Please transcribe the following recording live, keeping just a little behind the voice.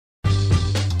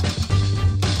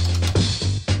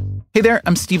Hey there,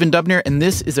 I'm Stephen Dubner, and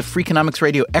this is a Freakonomics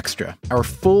Radio Extra, our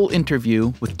full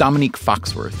interview with Dominique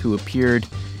Foxworth, who appeared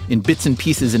in bits and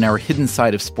pieces in our Hidden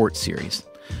Side of Sports series.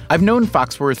 I've known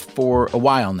Foxworth for a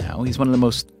while now. He's one of the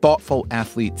most thoughtful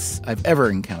athletes I've ever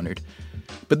encountered.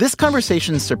 But this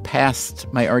conversation surpassed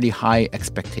my already high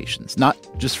expectations, not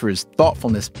just for his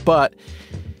thoughtfulness, but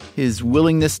his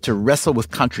willingness to wrestle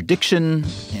with contradiction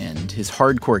and his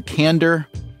hardcore candor.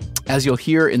 As you'll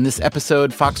hear in this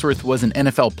episode, Foxworth was an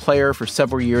NFL player for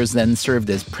several years, then served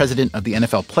as president of the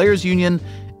NFL Players Union,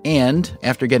 and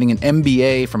after getting an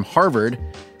MBA from Harvard,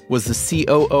 was the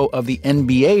COO of the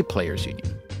NBA Players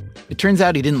Union. It turns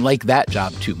out he didn't like that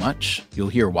job too much. You'll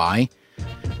hear why.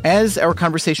 As our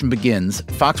conversation begins,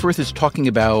 Foxworth is talking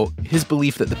about his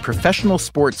belief that the professional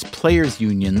sports players'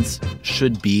 unions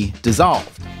should be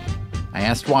dissolved. I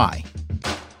asked why.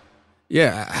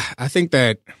 Yeah, I think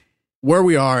that where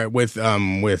we are with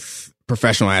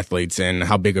professional athletes and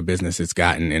how big a business it's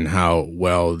gotten and how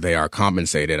well they are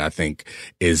compensated, I think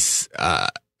is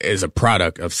a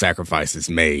product of sacrifices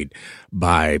made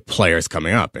by players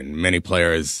coming up. And many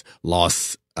players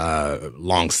lost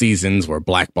long seasons, were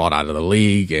blackballed out of the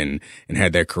league and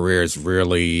had their careers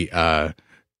really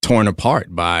torn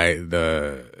apart by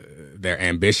their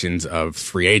ambitions of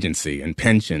free agency and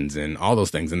pensions and all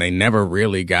those things. And they never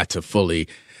really got to fully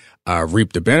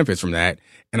reap the benefits from that.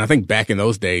 And I think back in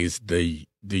those days, the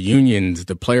unions,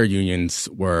 the player unions,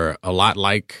 were a lot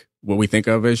like what we think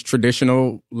of as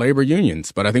traditional labor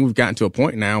unions. But I think we've gotten to a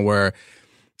point now where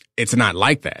it's not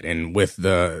like that. And with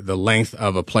the length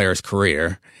of a player's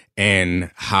career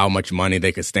and how much money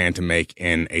they could stand to make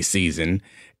in a season,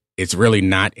 it's really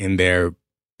not in their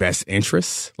best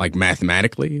interests, like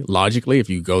mathematically, logically.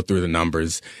 If you go through the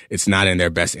numbers, it's not in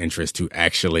their best interest to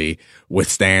actually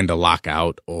withstand a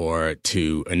lockout or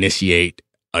to initiate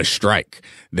a strike.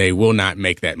 They will not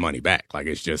make that money back. Like,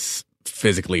 it's just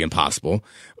physically impossible.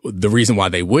 The reason why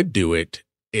they would do it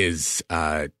is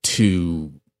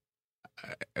to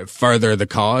further the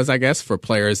cause, I guess, for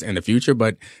players in the future.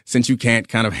 But since you can't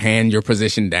kind of hand your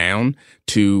position down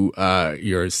to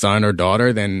your son or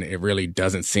daughter, then it really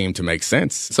doesn't seem to make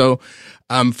sense. So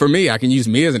for me, I can use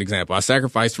me as an example. I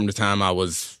sacrificed from the time I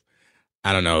was,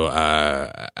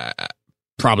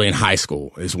 probably in high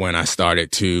school is when I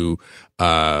started to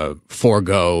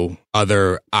forego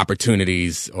other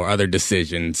opportunities or other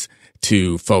decisions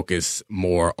to focus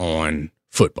more on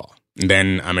football. And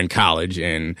then I'm in college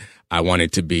and I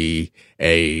wanted to be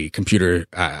a computer.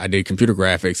 I did computer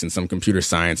graphics and some computer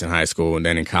science in high school. And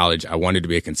then in college, I wanted to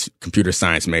be a computer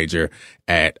science major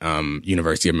at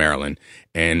University of Maryland.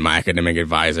 And my academic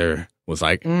advisor was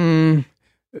like,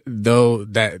 though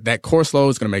that course load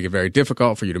is going to make it very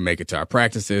difficult for you to make it to our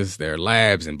practices, their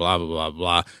labs and blah, blah, blah,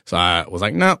 blah. So I was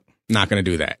like, no, not going to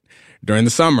do that. During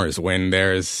the summers when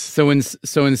there's... So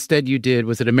instead you did,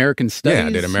 was it American Studies? Yeah,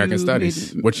 I did American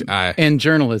Studies, And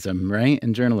journalism, right?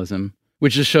 And journalism,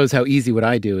 which just shows how easy what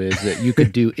I do is, that you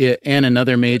could do it and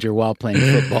another major while playing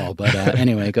football. But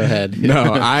anyway, go ahead.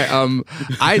 No,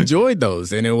 I enjoyed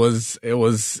those and it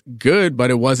was good,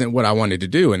 but it wasn't what I wanted to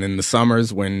do. And in the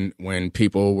summers when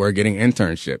people were getting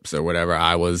internships or whatever,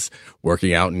 I was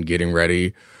working out and getting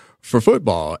ready for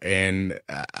football. And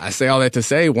I say all that to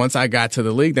say, once I got to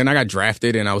the league, then I got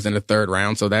drafted and I was in the third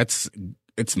round. So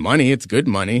it's money. It's good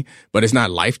money, but it's not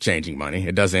life-changing money.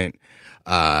 It doesn't,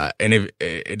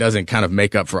 it doesn't kind of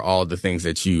make up for all the things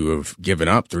that you have given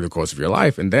up through the course of your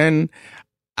life. And then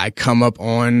I come up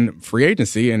on free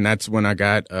agency and that's when I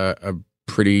got a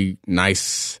pretty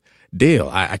nice deal.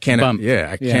 I can't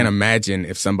imagine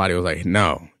if somebody was like,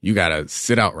 no, you got to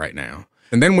sit out right now.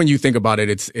 And then when you think about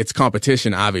it, it's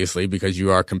competition, obviously, because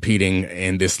you are competing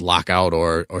in this lockout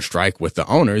or strike with the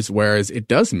owners, whereas it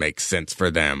does make sense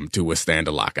for them to withstand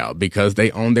a lockout because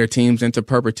they own their teams into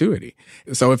perpetuity.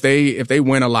 So if they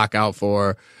win a lockout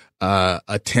for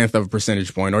a tenth of a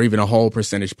percentage point or even a whole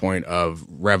percentage point of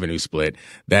revenue split,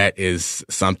 that is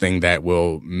something that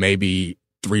will maybe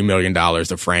 $3 million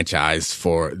of franchise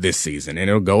for this season. And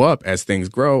it'll go up as things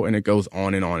grow and it goes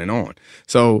on and on and on.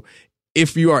 So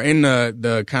if you are in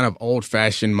the kind of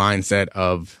old-fashioned mindset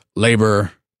of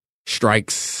labor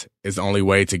strikes is the only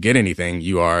way to get anything,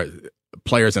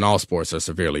 players in all sports are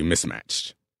severely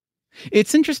mismatched.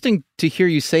 It's interesting to hear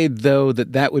you say, though,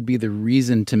 that would be the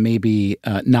reason to maybe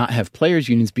not have players'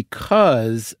 unions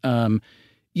because, a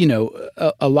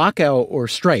lockout or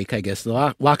strike, I guess, the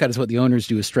lockout is what the owners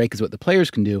do, a strike is what the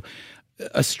players can do.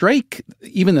 A strike,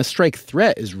 even the strike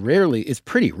threat is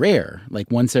pretty rare, like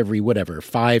once every,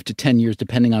 5 to 10 years,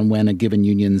 depending on when a given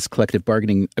union's collective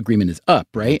bargaining agreement is up,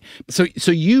 right? So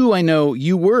I know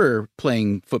you were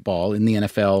playing football in the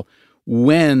NFL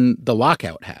when the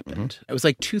lockout happened. It was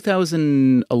like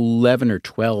 2011 or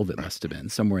 12, it must have been,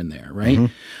 somewhere in there, right?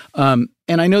 And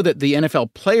I know that the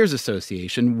NFL Players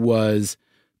Association was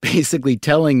basically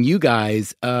telling you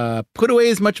guys, put away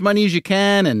as much money as you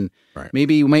can, and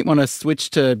maybe you might want to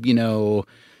switch to,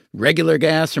 regular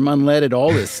gas from unleaded,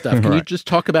 all this stuff. Can you just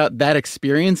talk about that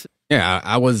experience? Yeah,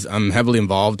 I was heavily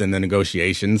involved in the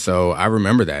negotiations, so I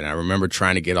remember that. And I remember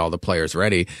trying to get all the players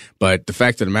ready. But the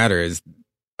fact of the matter is,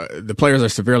 the players are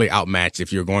severely outmatched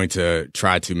if you're going to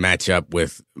try to match up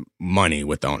with money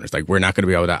with the owners. Like, we're not going to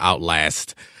be able to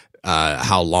outlast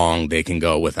how long they can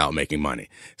go without making money.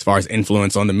 As far as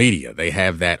influence on the media, they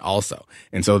have that also.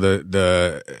 And so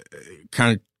the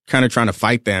kind of trying to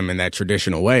fight them in that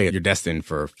traditional way, you're destined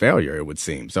for failure, it would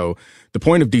seem. So the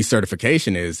point of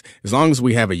decertification is, as long as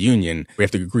we have a union, we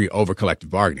have to agree over collective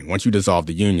bargaining. Once you dissolve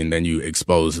the union, then you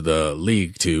expose the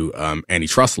league to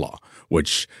antitrust law,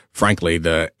 which, frankly,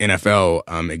 the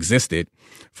NFL existed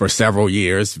for several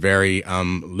years very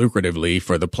lucratively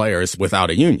for the players without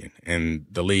a union. And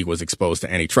the league was exposed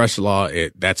to antitrust law.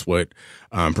 That's what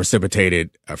precipitated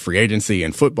free agency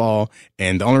in football.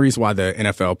 And the only reason why the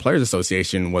NFL Players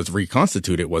Association was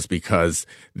reconstituted was because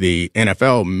the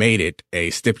NFL made it a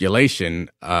stipulation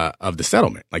of the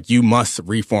settlement. Like, you must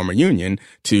reform a union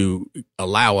to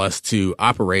allow us to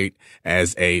operate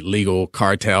as a legal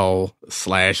cartel /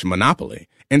 monopoly.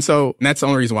 And so that's the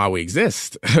only reason why we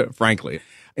exist, frankly.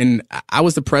 And I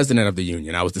was the president of the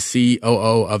union. I was the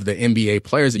COO of the NBA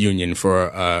Players Union for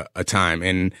a time.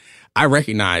 And I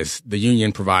recognize the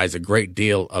union provides a great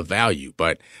deal of value,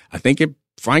 but I think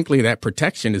frankly, that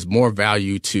protection is more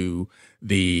value to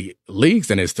the leagues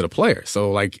than it is to the players.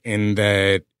 So like, in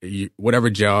that, whatever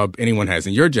job anyone has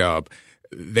in your job,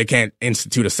 they can't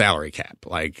institute a salary cap.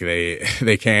 Like,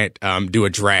 they can't do a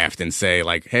draft and say,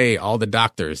 like, hey, all the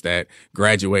doctors that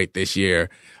graduate this year,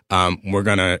 we're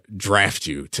going to draft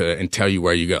you and tell you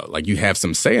where you go. Like, you have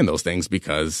some say in those things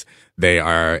because they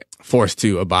are forced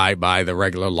to abide by the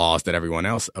regular laws that everyone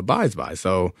else abides by.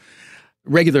 So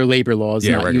regular labor laws,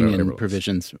 not union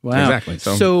provisions. Wow. Exactly.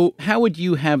 So how would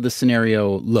you have the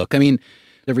scenario look? I mean,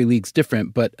 every league's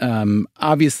different, but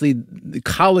obviously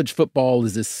college football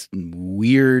is this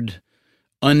weird,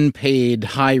 unpaid,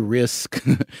 high risk.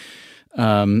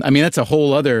 I mean, that's a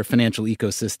whole other financial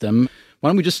ecosystem. Why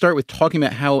don't we just start with talking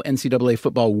about how NCAA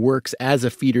football works as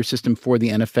a feeder system for the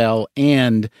NFL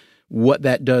and what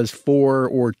that does for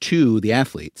or to the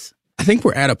athletes? I think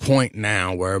we're at a point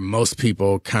now where most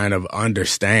people kind of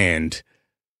understand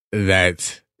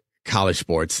that college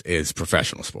sports is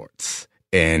professional sports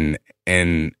in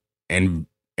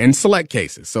select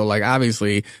cases. So, like,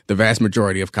 obviously the vast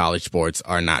majority of college sports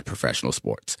are not professional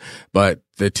sports, but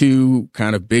the two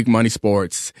kind of big money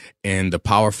sports in the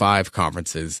Power 5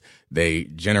 conferences, they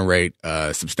generate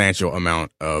a substantial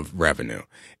amount of revenue,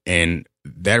 and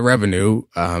that revenue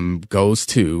goes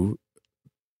to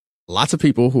lots of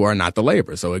people who are not the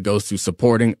labor. So it goes to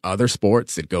supporting other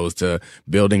sports. It goes to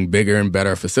building bigger and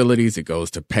better facilities. It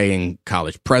goes to paying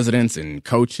college presidents and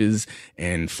coaches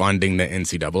and funding the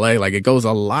NCAA. Like, it goes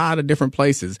a lot of different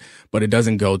places, but it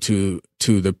doesn't go to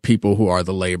the people who are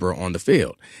the labor on the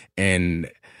field. And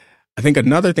I think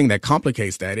another thing that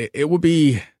complicates that, it would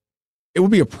be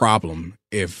a problem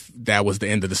if that was the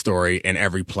end of the story and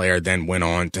every player then went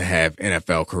on to have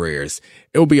NFL careers.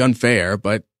 It would be unfair,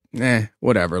 but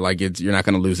whatever. Like, you're not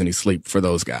going to lose any sleep for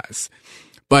those guys.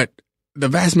 But the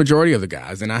vast majority of the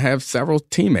guys, and I have several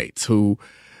teammates who,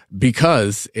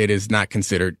 because it is not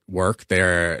considered work,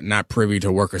 they're not privy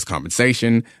to workers'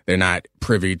 compensation. They're not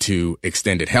privy to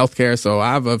extended health care. So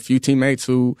I have a few teammates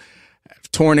who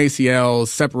have torn ACLs,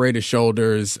 separated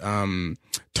shoulders,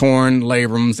 torn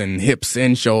labrums and hips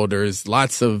and shoulders,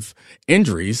 lots of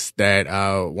injuries that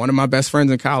one of my best friends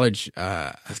in college,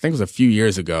 I think it was a few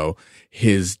years ago,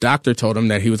 his doctor told him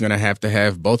that he was going to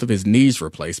have both of his knees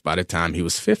replaced by the time he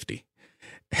was 50.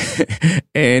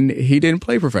 And he didn't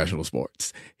play professional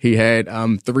sports. He had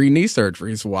 3 knee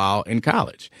surgeries while in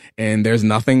college. And there's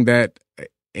nothing that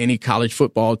any college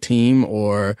football team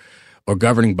or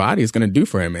governing body is going to do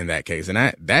for him in that case.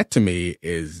 And that to me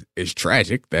is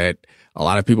tragic, that a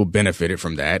lot of people benefited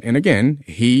from that. And again,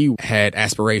 he had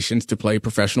aspirations to play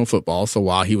professional football. So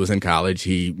while he was in college,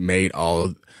 he made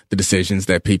all the decisions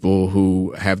that people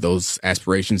who have those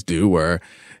aspirations do, where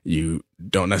you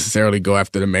don't necessarily go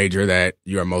after the major that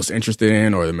you are most interested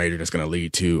in or the major that's going to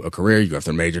lead to a career. You go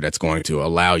after the major that's going to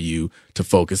allow you to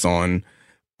focus on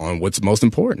what's most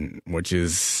important, which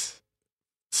is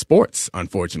sports,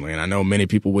 unfortunately. And I know many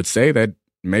people would say that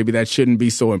maybe that shouldn't be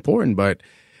so important, but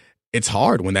it's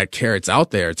hard when that carrot's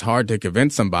out there. It's hard to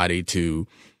convince somebody to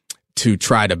to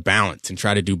try to balance and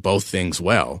try to do both things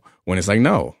well, when it's like,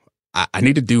 no, I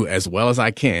need to do as well as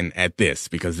I can at this,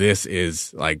 because this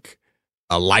is like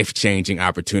a life-changing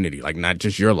opportunity, like not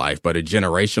just your life, but a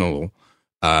generational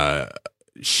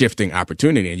shifting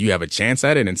opportunity. And you have a chance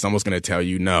at it, and someone's going to tell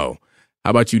you no. How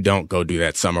about you don't go do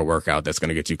that summer workout that's going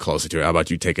to get you closer to it? How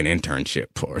about you take an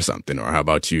internship or something? Or how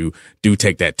about you do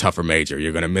take that tougher major?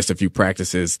 You're going to miss a few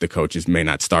practices. The coaches may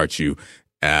not start you,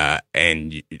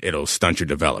 and it'll stunt your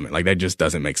development. Like, that just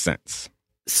doesn't make sense.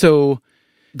 So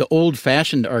the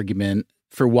old-fashioned argument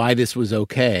for why this was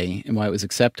okay and why it was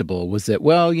acceptable was that,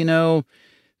 well,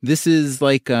 this is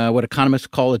like what economists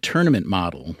call a tournament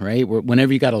model, right?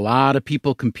 Whenever you got a lot of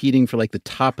people competing for like the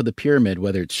top of the pyramid,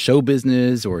 whether it's show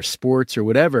business or sports or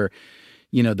whatever,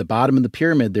 the bottom of the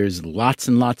pyramid, there's lots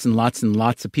and lots and lots and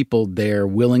lots of people there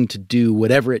willing to do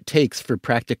whatever it takes for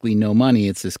practically no money.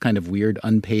 It's this kind of weird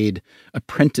unpaid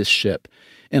apprenticeship.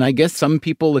 And I guess some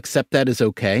people accept that as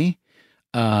okay.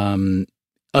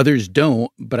 Others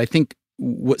don't. But I think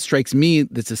what strikes me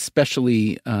that's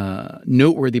especially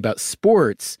noteworthy about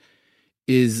sports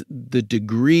is the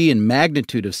degree and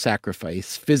magnitude of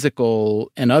sacrifice,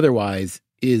 physical and otherwise,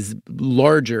 is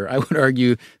larger, I would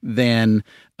argue, than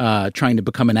trying to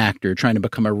become an actor, trying to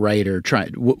become a writer,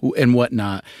 and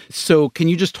whatnot. So can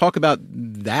you just talk about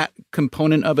that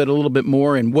component of it a little bit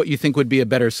more and what you think would be a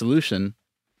better solution?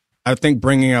 I think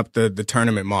bringing up the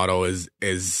tournament model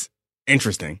is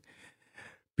interesting,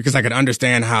 because I could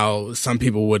understand how some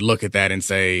people would look at that and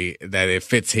say that it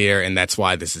fits here and that's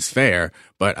why this is fair.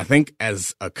 But I think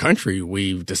as a country,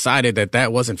 we've decided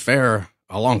that wasn't fair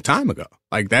a long time ago.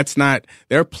 Like, that's not,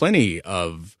 there are plenty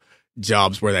of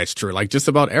jobs where that's true. Like, just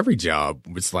about every job.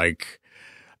 It's like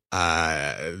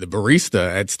the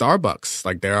barista at Starbucks.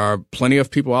 Like, there are plenty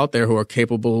of people out there who are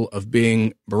capable of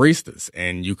being baristas,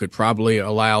 and you could probably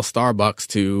allow Starbucks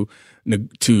to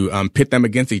pit them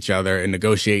against each other and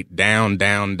negotiate down.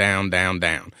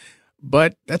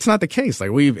 But that's not the case.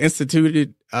 Like, we've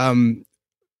instituted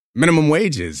minimum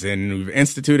wages, and we've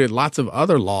instituted lots of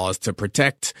other laws to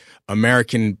protect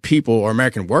American people or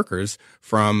American workers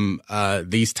from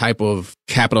these type of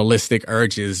capitalistic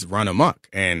urges run amok.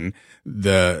 And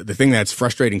the thing that's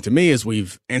frustrating to me is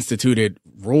we've instituted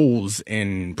rules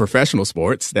in professional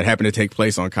sports that happen to take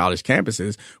place on college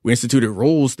campuses. We instituted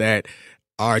rules that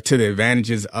are to the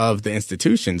advantages of the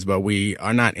institutions, but we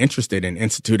are not interested in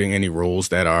instituting any rules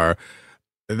that are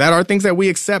things that we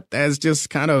accept as just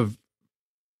kind of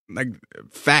like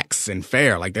facts and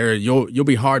fair. Like, you'll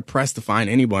be hard pressed to find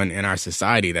anyone in our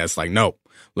society that's like, no,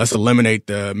 let's eliminate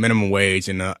the minimum wage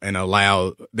and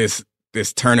allow this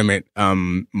tournament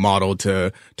model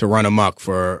to run amok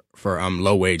for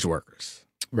low wage workers.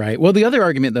 Right. Well, the other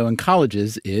argument, though, in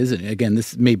colleges is, and again,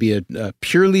 this may be a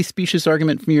purely specious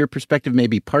argument from your perspective,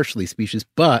 maybe partially specious,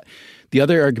 but the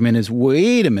other argument is,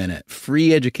 wait a minute,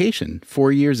 free education,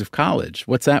 4 years of college.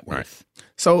 What's that worth? Right.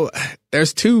 So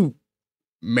there's two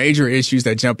major issues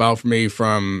that jump out for me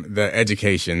from the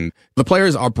education. The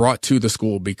players are brought to the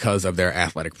school because of their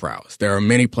athletic prowess. There are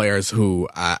many players who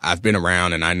I've been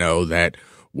around and I know that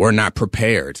were not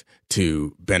prepared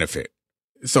to benefit.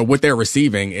 So what they're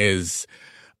receiving is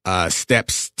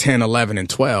steps 10, 11, and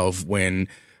 12, when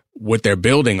what they're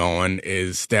building on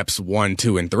is steps 1,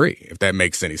 2, and 3, if that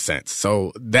makes any sense.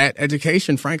 So that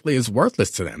education, frankly, is worthless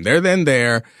to them. They're then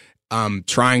there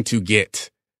trying to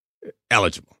get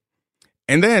eligible.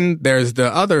 And then there's the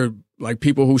other, like,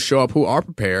 people who show up who are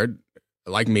prepared,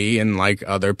 like me and like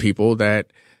other people,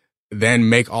 that then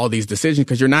make all these decisions,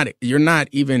 because you're not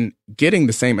even getting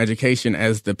the same education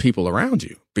as the people around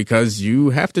you, because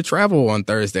you have to travel on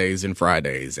Thursdays and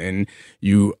Fridays, and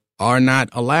you are not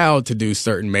allowed to do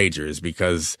certain majors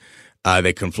because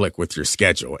they conflict with your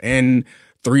schedule. And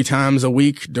 3 times a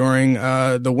week during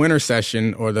the winter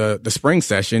session or the spring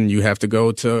session, you have to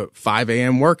go to 5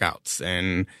 a.m. workouts,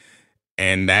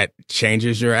 and that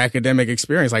changes your academic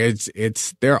experience. Like,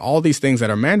 there are all these things that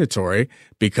are mandatory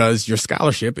because your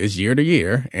scholarship is year to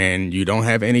year, and you don't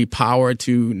have any power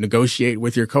to negotiate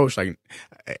with your coach, like,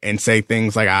 and say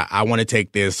things like, I want to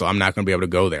take this, so I'm not going to be able to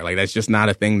go there. Like, that's just not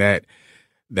a thing that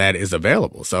is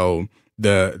available. So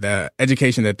the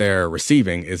education that they're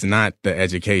receiving is not the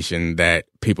education that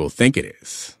people think it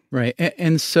is. Right.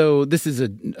 And so this is a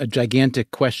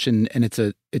gigantic question, and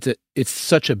it's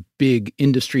such a big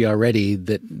industry already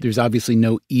that there's obviously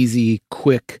no easy,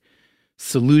 quick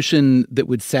solution that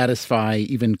would satisfy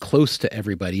even close to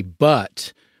everybody.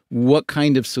 But what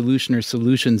kind of solution or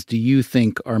solutions do you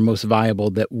think are most viable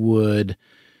that would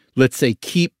let's say,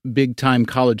 keep big-time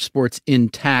college sports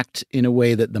intact in a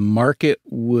way that the market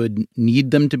would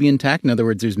need them to be intact? In other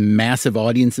words, there's massive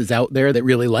audiences out there that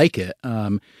really like it.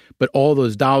 But all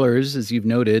those dollars, as you've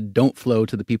noted, don't flow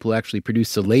to the people who actually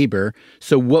produce the labor.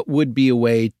 So what would be a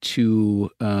way to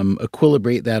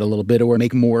equilibrate that a little bit, or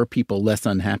make more people less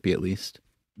unhappy, at least?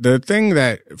 The thing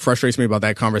that frustrates me about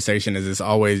that conversation is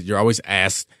you're always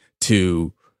asked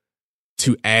to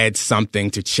add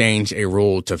something, to change a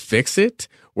rule to fix it.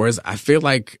 Whereas I feel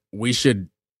like we should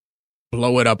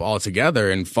blow it up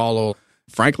altogether and follow,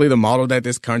 frankly, the model that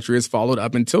this country has followed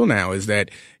up until now, is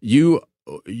that you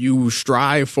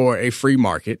strive for a free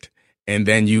market and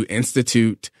then you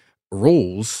institute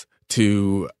rules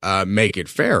to make it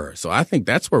fairer. So I think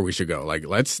that's where we should go. Like,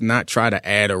 let's not try to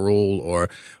add a rule or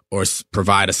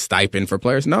provide a stipend for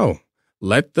players. No,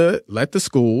 let the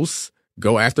schools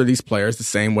go after these players the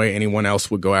same way anyone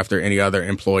else would go after any other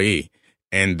employee.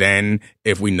 And then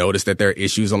if we notice that there are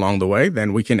issues along the way,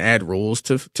 then we can add rules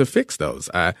to fix those.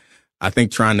 I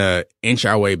think trying to inch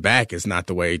our way back is not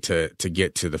the way to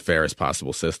get to the fairest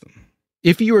possible system.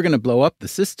 If you were going to blow up the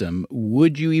system,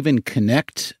 would you even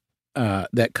connect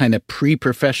that kind of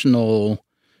pre-professional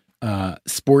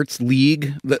sports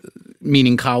league,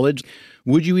 meaning college?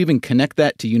 Would you even connect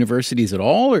that to universities at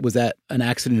all? Or was that an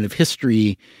accident of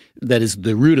history that is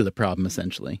the root of the problem,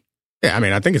 essentially? Yeah, I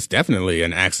mean, I think it's definitely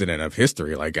an accident of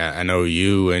history. Like, I know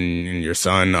you and your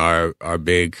son are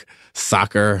big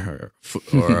soccer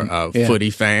or yeah.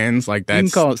 footy fans. Like, that's, you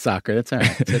can call it soccer. That's all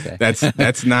right. It's okay.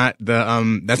 that's not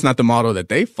the model that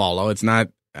they follow. It's not.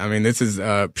 I mean, this is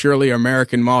a purely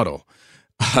American model.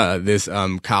 This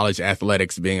college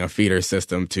athletics being a feeder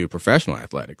system to professional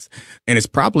athletics, and it's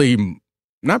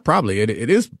it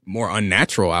is more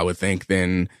unnatural, I would think,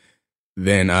 than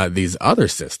these other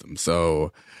systems.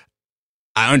 So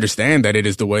I understand that it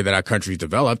is the way that our country's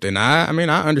developed, and I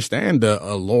understand the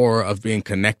allure of being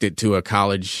connected to a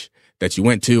college that you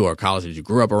went to or a college that you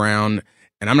grew up around.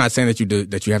 And I'm not saying that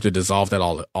you have to dissolve that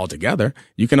altogether.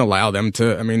 You can allow them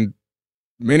to. I mean,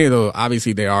 many of those,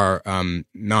 obviously, they are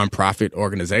nonprofit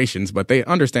organizations, but they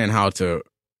understand how to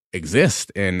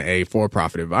exist in a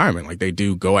for-profit environment. Like, they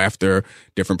do go after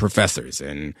different professors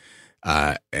and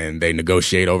they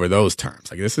negotiate over those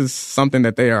terms. Like, this is something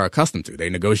that they are accustomed to. They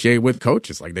negotiate with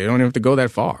coaches. Like, they don't even have to go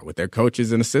that far with their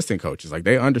coaches and assistant coaches. Like,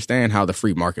 they understand how the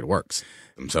free market works.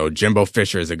 So Jimbo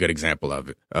Fisher is a good example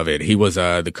of it. He was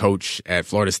the coach at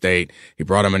Florida State. He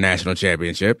brought him a national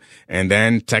championship, and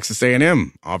then Texas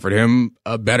A&M offered him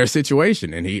a better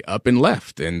situation, and he up and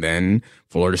left. And then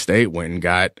Florida State went and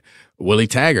got Willie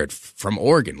Taggart from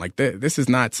Oregon. Like, this is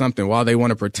not something, while they want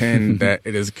to pretend that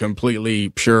it is a completely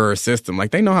pure system,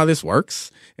 like, they know how this works.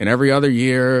 And every other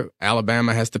year,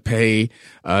 Alabama has to pay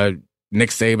Nick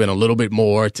Saban a little bit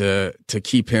more to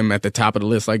keep him at the top of the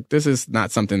list. Like, this is not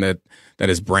something that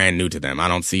is brand new to them. I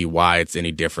don't see why it's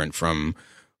any different from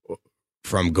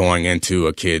going into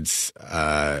a kid's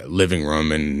living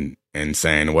room and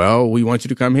saying, well, we want you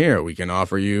to come here. We can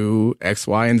offer you X,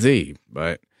 Y, and Z.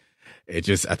 But I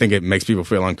think it makes people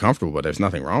feel uncomfortable, but there's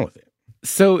nothing wrong with it.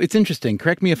 So it's interesting.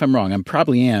 Correct me if I'm wrong. I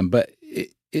probably am, but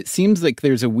it seems like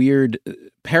there's a weird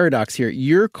paradox here.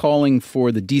 You're calling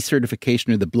for the decertification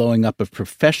or the blowing up of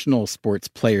professional sports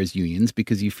players' unions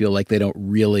because you feel like they don't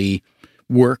really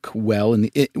work well in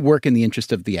the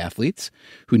interest of the athletes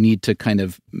who need to kind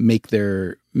of make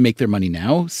their money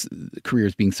now,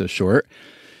 careers being so short.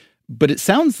 But it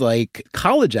sounds like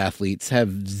college athletes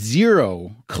have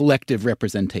zero collective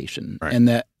representation, right, and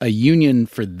that a union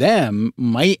for them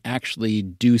might actually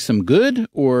do some good.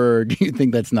 Or do you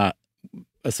think that's not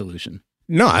a solution?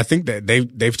 No, I think that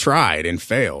they've tried and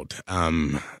failed.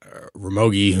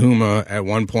 Ramogi Huma at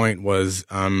one point was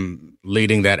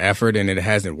leading that effort, and it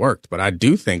hasn't worked. But I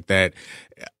do think that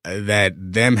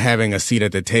them having a seat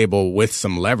at the table with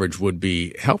some leverage would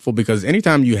be helpful, because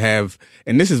anytime you have,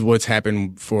 and this is what's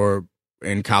happened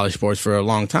in college sports for a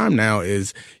long time now,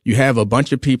 is you have a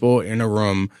bunch of people in a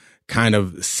room kind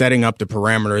of setting up the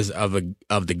parameters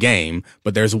of the game,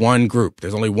 but there's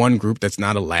only one group that's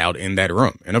not allowed in that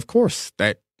room. And of course,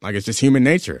 it's just human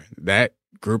nature. That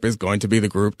group is going to be the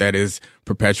group that is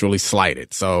perpetually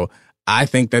slighted. So I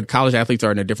think that college athletes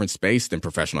are in a different space than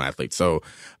professional athletes. So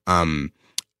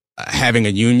having a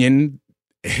union,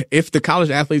 if the college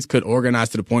athletes could organize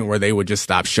to the point where they would just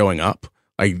stop showing up,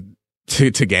 like,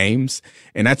 to games.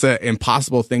 And that's an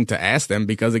impossible thing to ask them,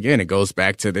 because again, it goes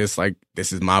back to this, like,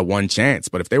 this is my one chance.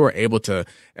 But if they were able to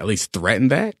at least threaten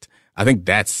that, I think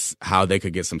that's how they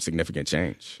could get some significant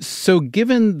change. So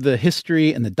given the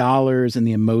history and the dollars and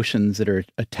the emotions that are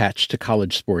attached to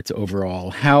college sports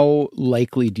overall, how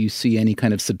likely do you see any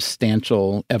kind of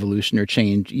substantial evolution or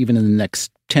change even in the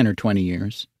next 10 or 20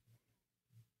 years?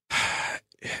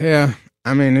 Yeah,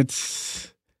 I mean,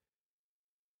 it's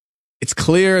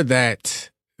clear that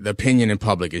the opinion in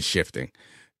public is shifting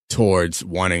towards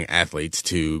wanting athletes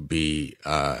to be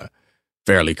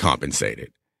fairly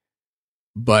compensated.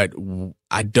 But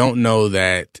I don't know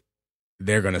that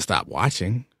they're going to stop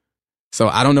watching. So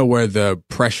I don't know where the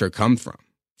pressure comes from,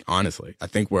 honestly. I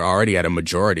think we're already at a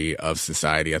majority of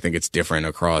society. I think it's different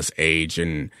across age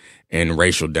and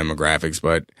racial demographics,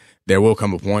 but there will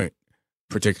come a point,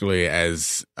 particularly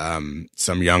as some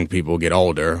young people get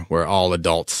older, where all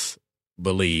adults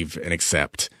believe and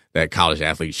accept that college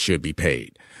athletes should be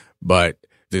paid. But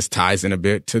this ties in a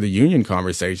bit to the union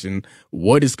conversation.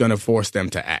 What is going to force them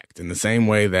to act in the same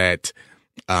way that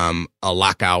a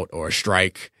lockout or a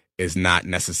strike is not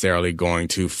necessarily going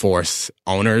to force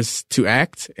owners to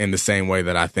act, in the same way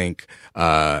that I think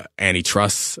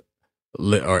antitrust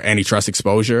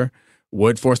exposure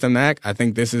would force them to act? I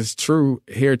think this is true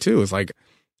here too. It's like,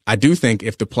 I do think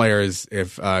if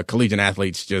collegiate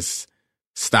athletes just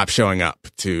stop showing up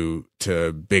to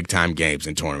big time games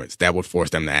and tournaments, that would force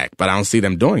them to act. But I don't see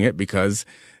them doing it because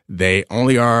they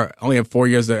only have 4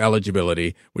 years of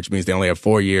eligibility, which means they only have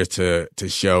 4 years to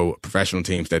show professional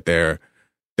teams that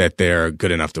they're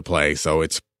good enough to play. So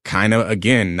it's kind of,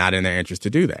 again, not in their interest to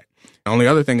do that. The only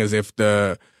other thing is if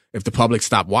the public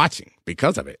stop watching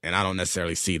because of it, and I don't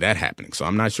necessarily see that happening. So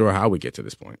I'm not sure how we get to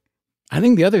this point. I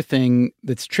think the other thing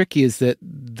that's tricky is that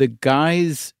the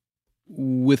guys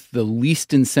with the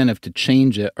least incentive to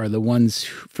change it are the ones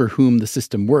for whom the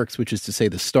system works, which is to say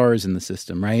the stars in the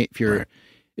system, right?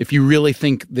 If you really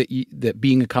think that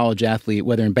being a college athlete,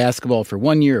 whether in basketball for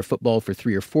 1 year or football for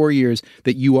 3 or 4 years,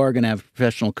 that you are going to have a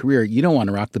professional career, you don't want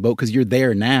to rock the boat because you're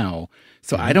there now.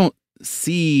 So I don't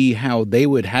see how they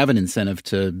would have an incentive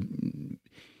to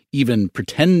even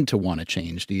pretend to want to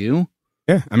change. Do you?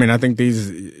 Yeah, I mean, I think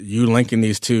you linking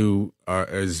these two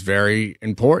is very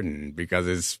important because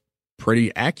it's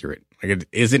pretty accurate. Like, it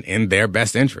isn't in their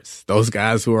best interest. Those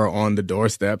guys who are on the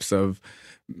doorsteps of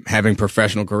having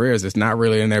professional careers, it's not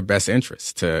really in their best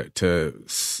interest to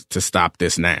stop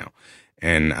this now.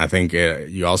 And I think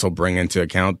you also bring into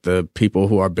account the people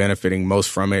who are benefiting most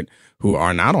from it, who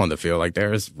are not on the field. Like,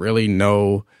 there's really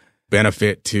no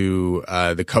benefit to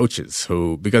the coaches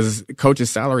because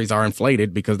coaches' salaries are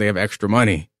inflated because they have extra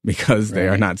money because they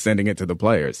are not sending it to the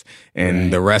players.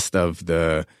 And the rest of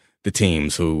the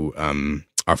teams who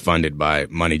are funded by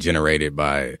money generated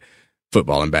by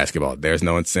football and basketball, there's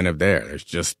no incentive there. There's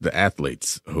just the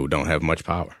athletes who don't have much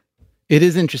power. It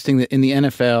is interesting that in the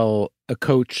NFL, a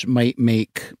coach might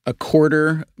make a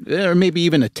quarter or maybe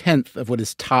even a tenth of what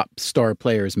his top star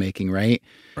player is making, right?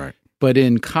 Right. But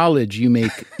in college, you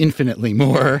make infinitely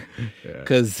more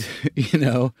because,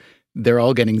 they're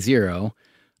all getting zero.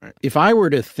 Right. If I were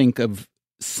to think of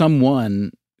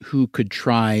someone who could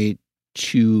try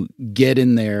to get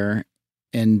in there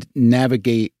and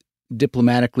navigate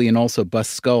diplomatically and also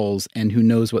bust skulls and who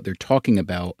knows what they're talking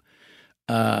about,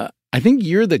 I think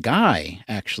you're the guy,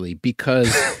 actually,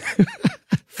 because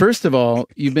first of all,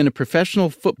 you've been a professional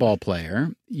football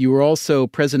player. You were also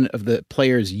president of the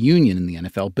Players Union in the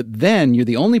NFL, but then you're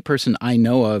the only person I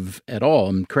know of at all,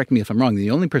 and correct me if I'm wrong,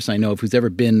 the only person I know of who's ever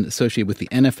been associated with the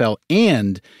NFL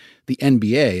and the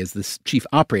NBA as the chief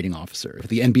operating officer of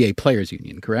the NBA Players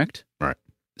Union, correct? Right.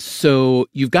 So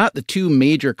you've got the two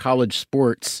major college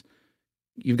sports.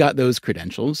 You've got those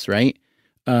credentials, right?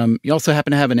 You also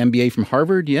happen to have an MBA from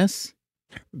Harvard, yes?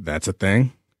 That's a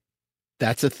thing.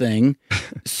 That's a thing.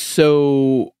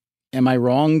 So am I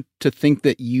wrong to think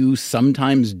that you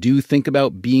sometimes do think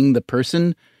about being the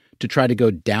person to try to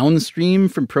go downstream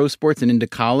from pro sports and into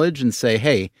college and say,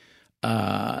 hey,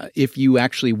 if you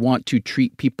actually want to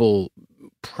treat people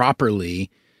properly,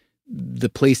 the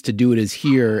place to do it is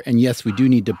here. And yes, we do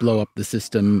need to blow up the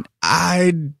system.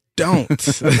 I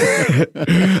don't.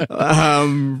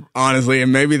 Honestly,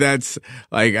 and maybe that's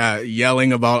like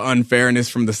yelling about unfairness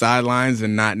from the sidelines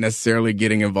and not necessarily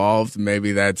getting involved.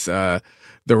 Maybe that's the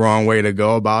wrong way to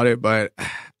go about it. But I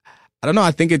don't know.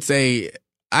 I think I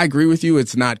agree with you.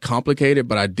 It's not complicated,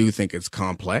 but I do think it's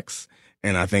complex.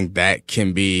 And I think that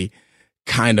can be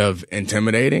kind of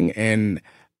intimidating. And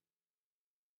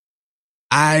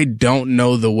I don't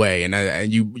know the way.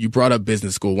 And you brought up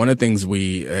business school. One of the things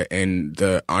we, in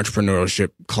the entrepreneurship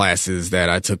classes that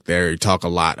I took there, you talk a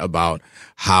lot about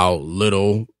how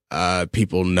little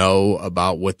people know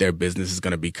about what their business is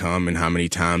going to become and how many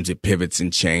times it pivots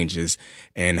and changes,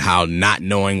 and how not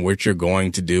knowing what you're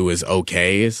going to do is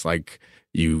okay. It's like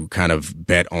you kind of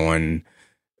bet on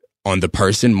the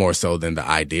person more so than the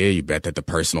idea. You bet that the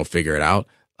person will figure it out.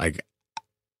 Like,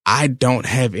 I don't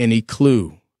have any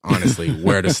clue, honestly,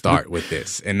 where to start with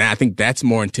this. And I think that's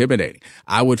more intimidating.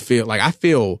 I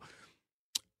feel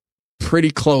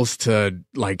pretty close to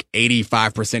like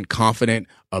 85% confident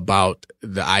about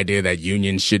the idea that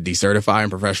unions should decertify in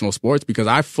professional sports, because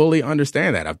I fully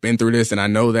understand that. I've been through this, and I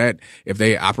know that if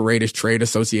they operate as trade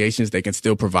associations, they can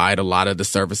still provide a lot of the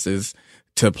services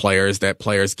to players that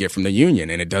players get from the union,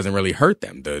 and it doesn't really hurt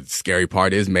them. The scary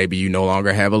part is maybe you no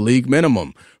longer have a league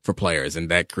minimum for players, and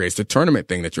that creates the tournament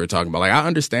thing that you were talking about. Like, I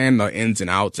understand the ins and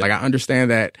outs. Like, I understand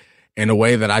that in a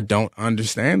way that I don't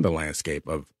understand the landscape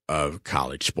of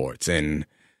college sports. And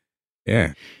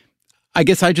yeah, I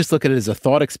guess I just look at it as a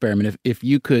thought experiment. If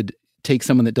you could take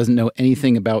someone that doesn't know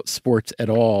anything about sports at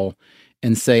all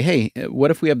and say, hey, what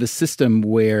if we have this system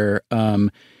where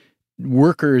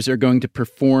workers are going to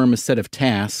perform a set of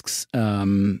tasks,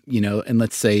 and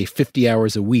let's say 50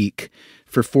 hours a week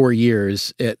for 4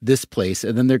 years at this place,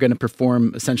 and then they're going to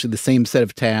perform essentially the same set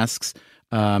of tasks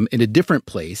in a different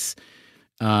place.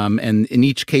 And in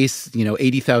each case,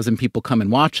 80,000 people come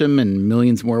and watch them, and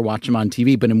millions more watch them on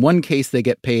TV. But in one case, they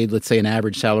get paid, let's say, an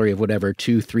average salary of whatever,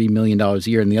 $2-3 million a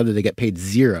year. And the other, they get paid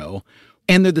 $0.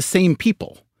 And they're the same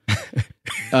people.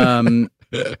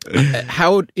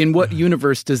 How, in what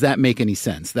universe does that make any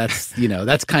sense? That's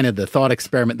kind of the thought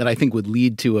experiment that I think would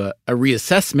lead to a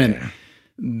reassessment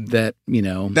that.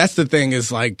 That's the thing,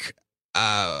 is like,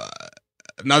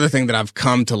 another thing that I've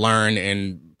come to learn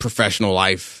in professional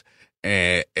life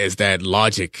is that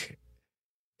logic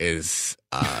is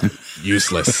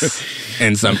useless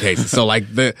in some cases. So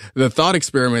like the thought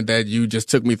experiment that you just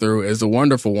took me through is a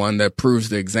wonderful one that proves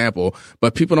the example,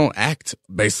 but people don't act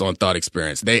based on thought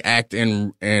experience. They act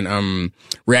in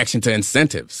reaction to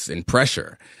incentives and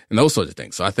pressure and those sorts of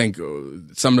things. So I think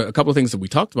a couple of things that we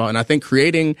talked about, and I think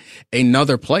creating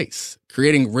another place,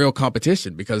 creating real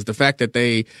competition, because the fact that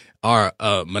they are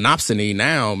a monopsony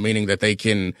now, meaning that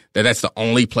that's the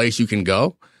only place you can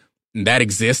go, that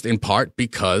exists in part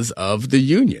because of the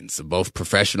unions, both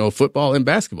professional football and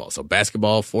basketball. So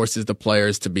basketball forces the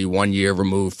players to be 1 year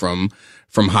removed from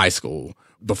high school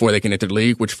before they can enter the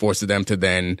league, which forces them to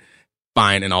then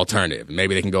find an alternative.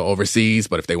 Maybe they can go overseas,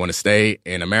 but if they want to stay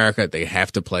in America, they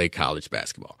have to play college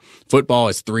basketball. Football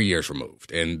is 3 years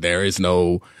removed, and there is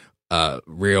no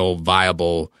real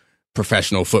viable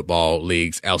professional football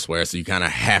leagues elsewhere. So you kind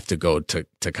of have to go to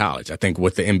college. I think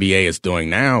what the NBA is doing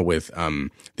now with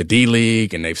the D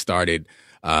League, and they've started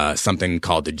something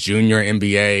called the Junior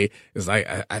NBA, is like,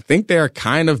 I think they're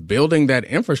kind of building that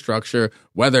infrastructure,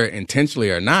 whether intentionally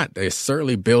or not. They're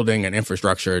certainly building an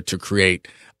infrastructure to create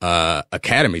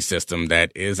academy system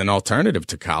that is an alternative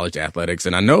to college athletics.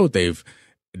 And I know they've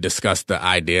discussed the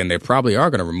idea, and they probably are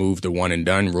going to remove the one and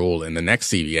done rule in the next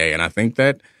CBA. And I think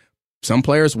that some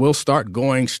players will start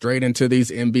going straight into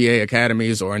these NBA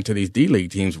academies or into these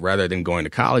D-League teams rather than going to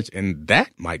college, and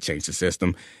that might change the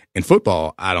system. In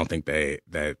football, I don't think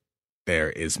that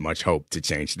there is much hope to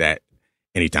change that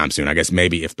anytime soon. I guess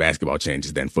maybe if basketball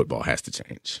changes, then football has to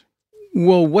change.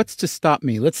 Well, what's to stop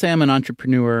me? Let's say I'm an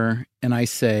entrepreneur and I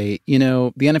say,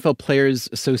 the NFL Players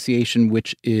Association,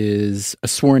 which is a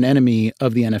sworn enemy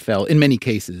of the NFL in many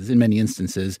cases, in many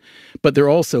instances, but they're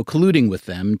also colluding with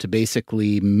them to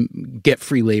basically get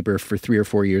free labor for 3 or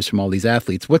 4 years from all these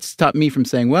athletes. What's stopped me from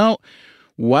saying, well,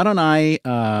 why don't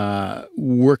I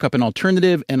work up an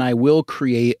alternative, and I will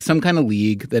create some kind of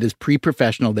league that is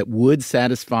pre-professional that would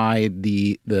satisfy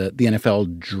the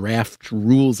NFL draft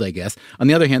rules, I guess. On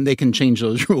the other hand, they can change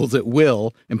those rules at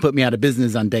will and put me out of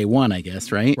business on day one, I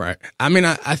guess, right? Right. I mean,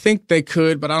 I think they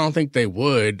could, but I don't think they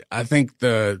would. I think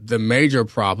the major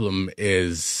problem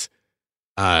is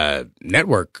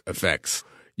network effects.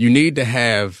 You need to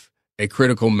have a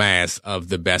critical mass of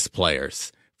the best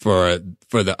players for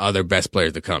the other best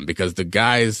players to come, because the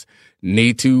guys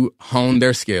need to hone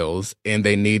their skills, and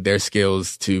they need their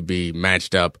skills to be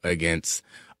matched up against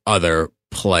other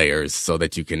players so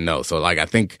that you can know. So like, I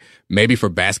think maybe for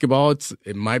basketball,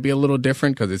 it might be a little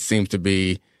different, because it seems to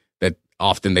be that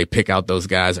often they pick out those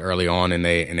guys early on and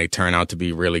they turn out to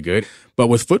be really good. But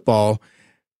with football,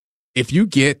 if you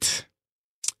get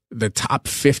the top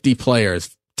 50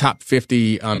 players, top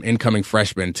 50 incoming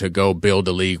freshmen to go build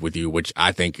a league with you, which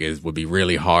I think would be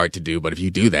really hard to do. But if you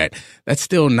do that, that's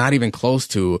still not even close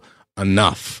to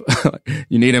enough.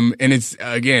 You need them. And it's,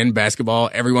 again, basketball,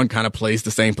 everyone kind of plays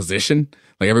the same position.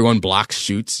 Like, everyone blocks,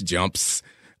 shoots, jumps,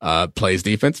 plays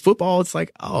defense. Football, it's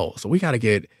like, oh, so we got to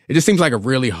it just seems like a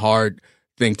really hard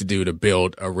thing to do to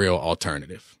build a real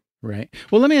alternative. Right.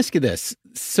 Well, let me ask you this.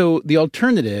 So the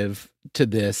alternative to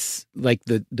this, like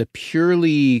the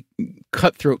purely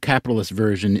cutthroat capitalist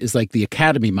version, is like the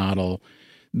academy model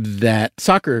that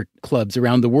soccer clubs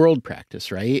around the world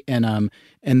practice, right? And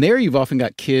there you've often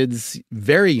got kids,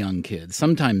 very young kids,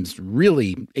 sometimes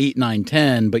really 8, 9,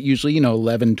 10, but usually,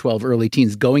 11, 12, early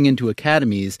teens going into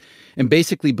academies and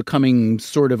basically becoming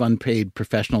sort of unpaid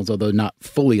professionals, although not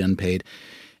fully unpaid.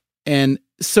 And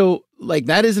so like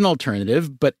that is an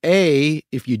alternative, but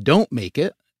if you don't make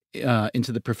it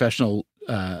into the professional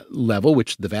level,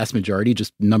 which the vast majority,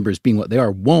 just numbers being what they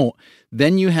are, won't,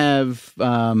 then you have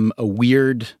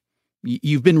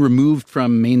you've been removed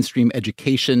from mainstream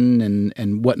education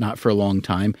and whatnot for a long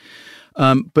time.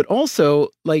 But also,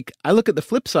 like, I look at the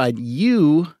flip side,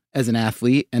 you as an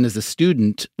athlete and as a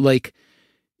student, like,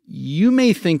 you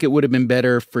may think it would have been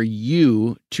better for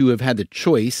you to have had the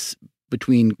choice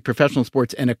between professional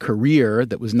sports and a career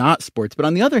that was not sports. But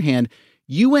on the other hand,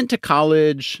 you went to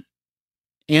college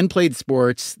and played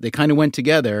sports. They kind of went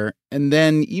together. And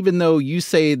then even though you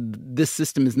say this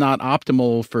system is not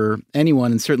optimal for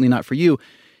anyone and certainly not for you,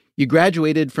 you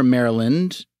graduated from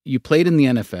Maryland, you played in the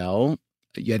NFL,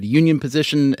 you had a union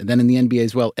position, and then in the NBA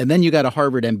as well, and then you got a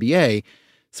Harvard MBA.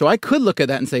 So I could look at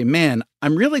that and say, man,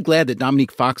 I'm really glad that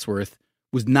Dominique Foxworth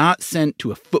was not sent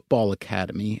to a football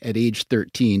academy at age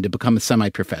 13 to become a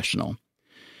semi-professional.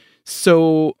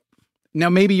 So now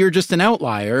maybe you're just an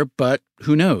outlier, but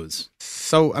who knows?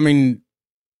 So, I mean,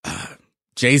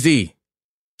 Jay-Z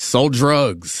sold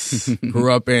drugs,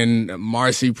 grew up in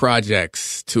Marcy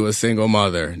projects to a single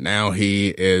mother. Now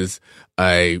he is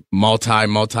a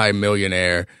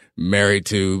multi-millionaire married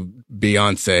to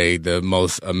Beyonce, the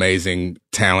most amazing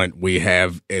talent we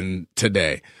have in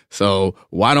today. So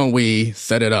why don't we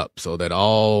set it up so that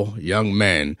all young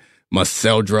men must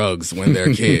sell drugs when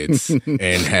they're kids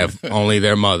and have only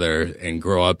their mother and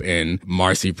grow up in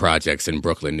Marcy projects in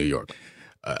Brooklyn, New York.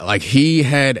 Like, he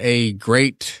had a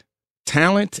great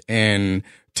talent, and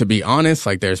to be honest,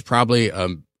 like, there's probably a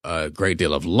great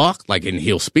deal of luck, like, and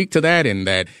he'll speak to that, and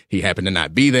that he happened to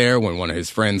not be there when one of his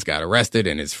friends got arrested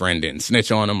and his friend didn't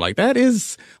snitch on him. Like, that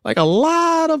is like a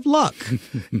lot of luck.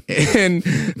 And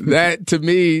that, to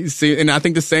me, and I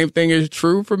think the same thing is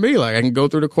true for me. Like, I can go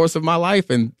through the course of my life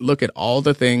and look at all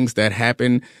the things that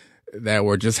happened that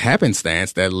were just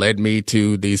happenstance that led me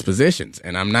to these positions.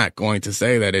 And I'm not going to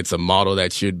say that it's a model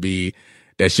that should be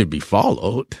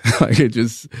followed. Like,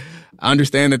 I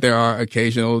understand that there are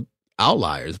occasional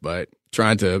outliers, but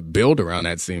trying to build around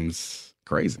that seems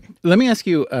crazy. Let me ask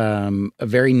you a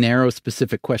very narrow,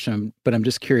 specific question, but I'm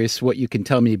just curious what you can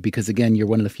tell me, because again, you're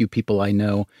one of the few people I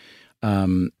know,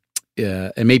 and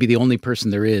maybe the only person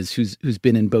there is who's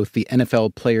been in both the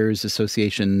NFL Players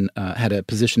Association, had a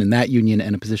position in that union,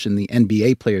 and a position in the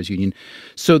NBA Players Union.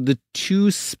 So the two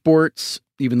sports,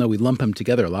 even though we lump them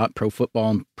together a lot, pro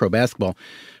football and pro basketball,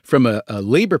 from a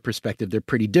labor perspective, they're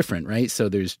pretty different, right? So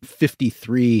there's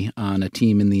 53 on a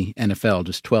team in the NFL,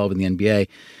 just 12 in the NBA.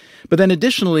 But then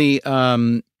additionally,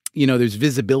 there's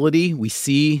visibility. We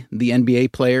see the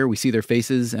NBA player, we see their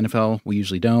faces. NFL, we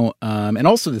usually don't. And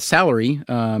also the salary,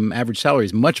 average salary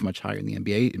is much, much higher in the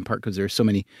NBA, in part because there are so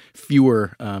many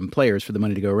fewer players for the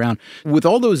money to go around. With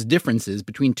all those differences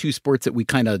between two sports that we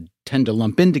kind of tend to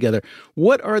lump in together,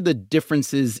 what are the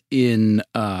differences in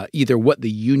either what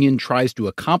the union tries to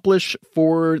accomplish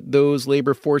for those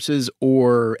labor forces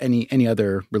or any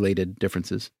other related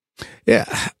differences? Yeah,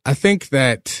 I think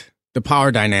that the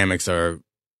power dynamics are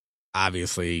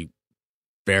obviously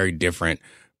very different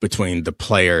between the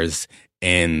players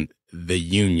in the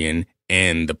union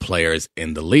and the players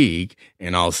in the league,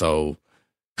 and also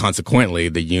consequently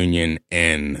the union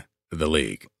and the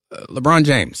league. LeBron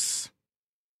James,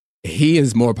 he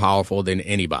is more powerful than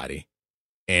anybody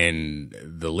in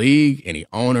the league, any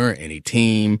owner, any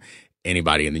team,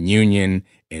 anybody in the union,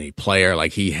 any player.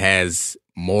 Like, he has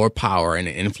more power and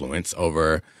influence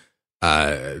over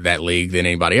that league than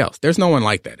anybody else. There's no one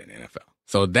like that in the NFL.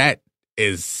 So that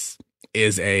is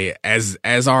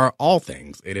as are all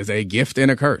things. It is a gift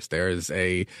and a curse. There is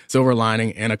a silver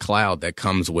lining and a cloud that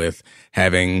comes with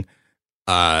having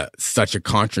such a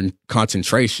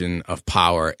concentration of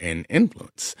power and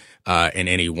influence in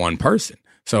any one person.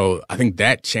 So I think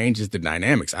that changes the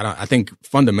dynamics. I think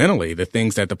fundamentally the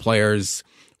things that the players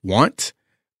want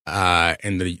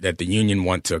and that the union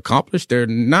want to accomplish, they're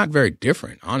not very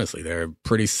different. Honestly, they're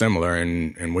pretty similar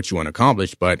in what you want to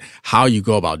accomplish, but how you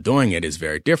go about doing it is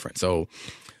very different. So,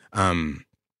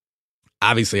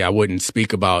 obviously I wouldn't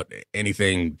speak about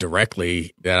anything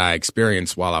directly that I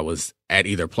experienced while I was at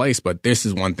either place, but this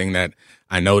is one thing that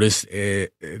I noticed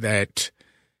that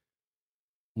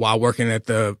while working at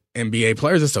the NBA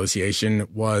Players Association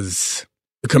was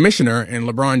the commissioner and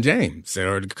LeBron James,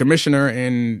 or the commissioner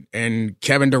and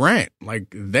Kevin Durant. Like,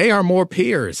 they are more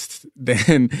peers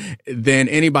than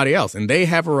anybody else, and they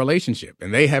have a relationship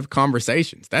and they have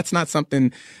conversations. That's not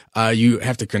something you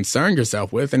have to concern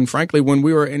yourself with. And frankly, when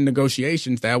we were in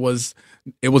negotiations, it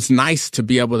was nice to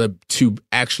be able to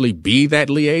actually be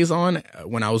that liaison.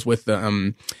 When I was with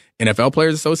the NFL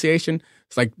Players Association,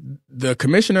 it's like the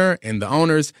commissioner and the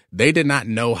owners, they did not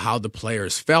know how the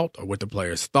players felt or what the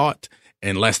players thought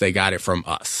unless they got it from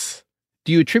us.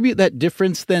 Do you attribute that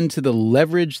difference then to the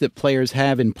leverage that players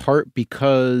have, in part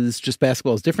because just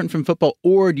basketball is different from football,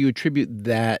 or do you attribute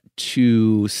that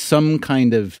to some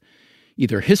kind of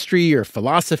either history or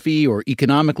philosophy or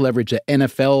economic leverage that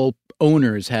NFL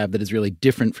owners have that is really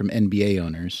different from NBA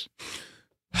owners?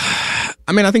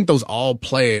 I mean, I think those all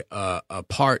play a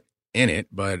part in it,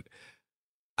 but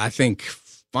I think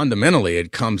fundamentally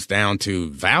it comes down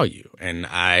to value. And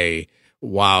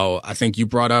while I think you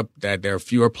brought up that there are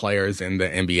fewer players in the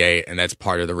NBA, and that's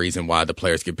part of the reason why the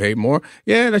players get paid more.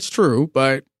 Yeah, that's true.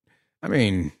 But I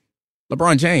mean,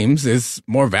 LeBron James is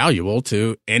more valuable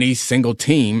to any single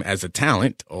team as a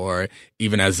talent or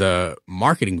even as a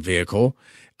marketing vehicle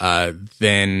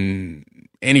than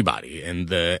anybody in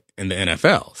the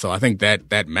NFL. So I think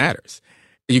that matters.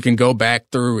 You can go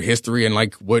back through history, and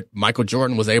like what Michael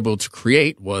Jordan was able to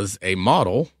create was a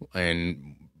model,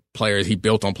 and players he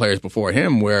built on players before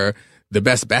him, where the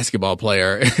best basketball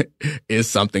player is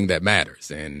something that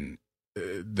matters, and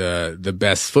the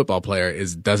best football player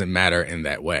doesn't matter in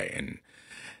that way. And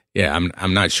yeah,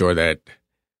 I'm not sure that.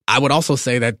 I would also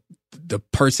say that the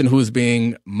person who's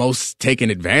being most taken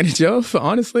advantage of,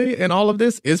 honestly, in all of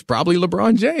this is probably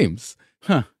LeBron James.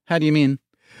 Huh? How do you mean?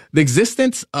 The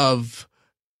existence of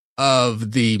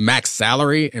the max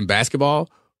salary in basketball.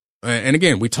 And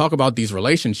again, we talk about these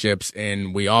relationships,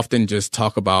 and we often just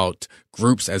talk about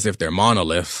groups as if they're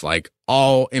monoliths. Like,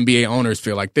 all NBA owners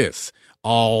feel like this.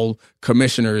 All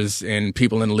commissioners and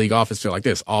people in the league office feel like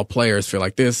this. All players feel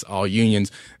like this. All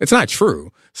unions. It's not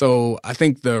true. So I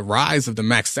think the rise of the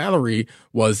max salary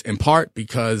was in part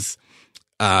because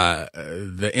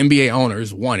the NBA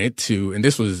owners wanted to, and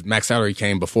this was max salary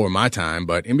came before my time,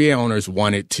 but NBA owners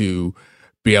wanted to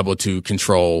be able to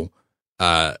control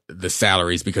the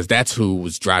salaries, because that's who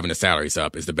was driving the salaries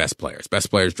up, is the best players. Best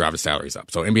players drive the salaries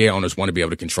up. So NBA owners want to be able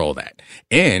to control that.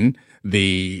 And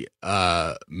the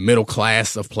middle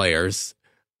class of players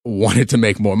wanted to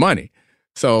make more money.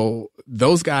 So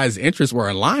those guys' interests were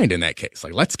aligned in that case.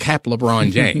 Like, let's cap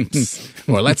LeBron James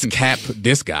or let's cap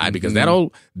this guy, because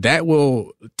that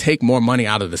will take more money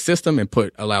out of the system and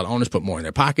allow owners to put more in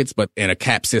their pockets. But in a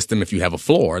cap system, if you have a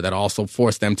floor, that also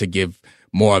force them to give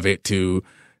more of it to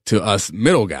us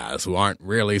middle guys who aren't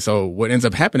really. So what ends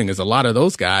up happening is a lot of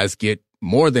those guys get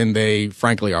more than they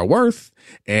frankly are worth,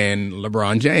 and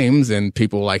LeBron James and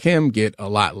people like him get a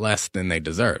lot less than they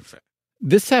deserve.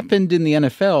 This happened in the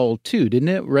NFL too, didn't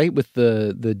it? Right, with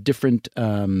the different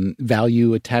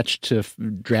value attached to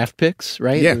draft picks,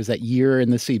 right? Yeah. There was that year in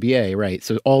the CBA, right?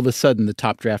 So all of a sudden, the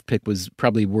top draft pick was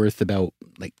probably worth about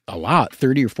like a lot,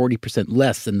 30 or 40%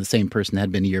 less than the same person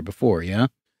had been a year before. Yeah.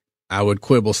 I would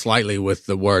quibble slightly with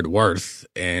the word worth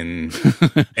and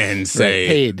say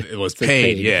paid. It was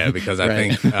paid. Yeah, because I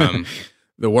think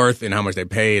the worth and how much they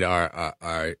paid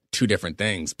are two different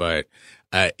things. But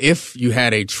if you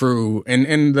had a true,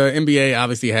 and the NBA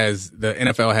obviously the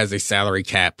NFL has a salary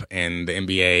cap, and the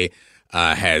NBA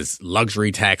has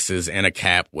luxury taxes and a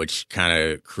cap, which kind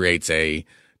of creates a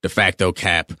de facto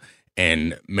cap.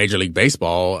 And Major League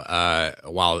Baseball,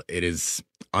 while it is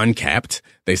uncapped,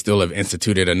 they still have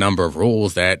instituted a number of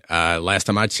rules that last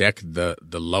time I checked, the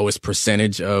lowest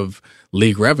percentage of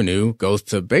league revenue goes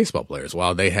to baseball players.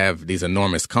 While they have these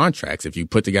enormous contracts, if you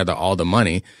put together all the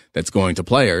money that's going to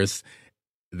players,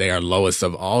 they are lowest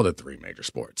of all the three major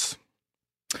sports.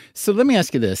 So let me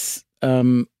ask you this.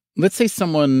 Let's say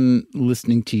someone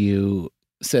listening to you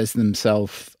says to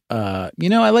themselves, I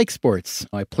like sports.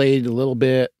 I played a little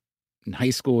bit in high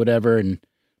school, whatever, and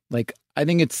like, I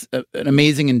think it's an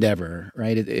amazing endeavor,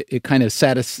 right? It kind of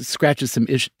scratches some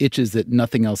itches that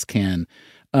nothing else can.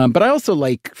 But I also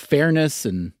like fairness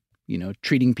and,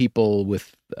 treating people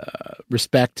with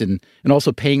respect and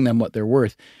also paying them what they're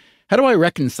worth. How do I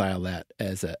reconcile that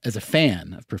as a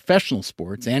fan of professional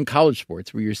sports and college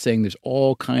sports, where you're saying there's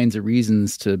all kinds of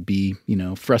reasons to be,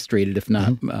 frustrated, if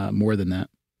not more than that?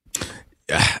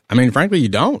 I mean, frankly, you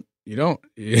don't. You don't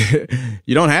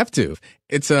you don't have to.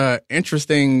 It's a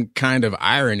interesting kind of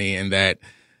irony in that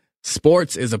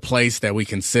sports is a place that we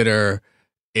consider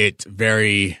it a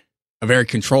very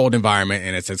controlled environment,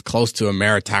 and it's as close to a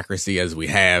meritocracy as we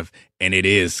have. And it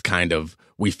is kind of,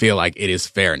 we feel like it is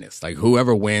fairness. Like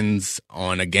whoever wins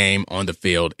on a game on the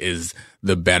field is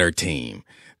the better team.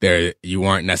 There, you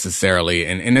weren't necessarily,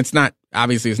 and it's not,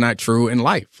 obviously it's not true in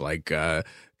life. Like,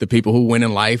 the people who win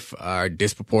in life are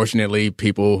disproportionately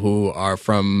people who are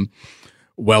from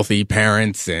wealthy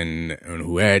parents and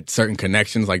who had certain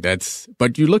connections like that's,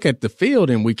 but you look at the field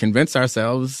and we convince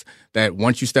ourselves that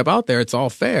once you step out there, it's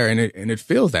all fair, and it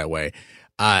feels that way.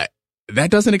 That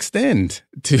doesn't extend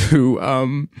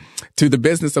to the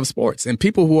business of sports. And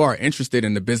people who are interested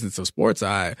in the business of sports,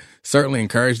 I certainly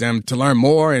encourage them to learn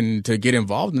more and to get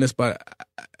involved in this. But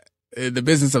the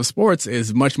business of sports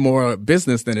is much more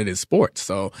business than it is sports.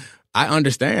 So I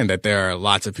understand that there are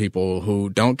lots of people who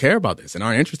don't care about this and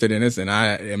aren't interested in this. And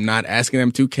I am not asking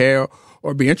them to care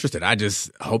or be interested. I just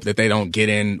hope that they don't get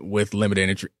in with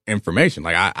limited information.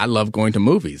 Like I love going to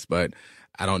movies, but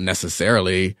I don't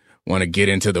necessarily want to get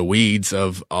into the weeds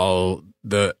of all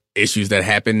the issues that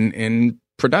happen in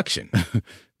production.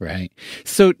 Right.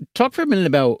 So talk for a minute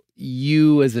about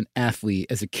you as an athlete,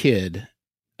 as a kid.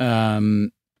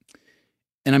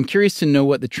 And I'm curious to know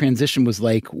what the transition was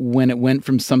like when it went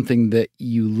from something that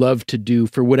you love to do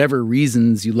for whatever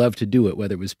reasons you love to do it,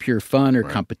 whether it was pure fun or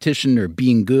competition or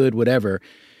being good, whatever,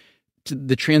 to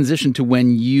the transition to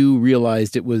when you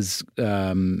realized it was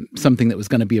something that was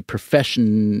going to be a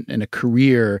profession and a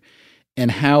career,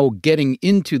 and how getting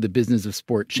into the business of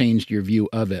sport changed your view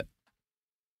of it.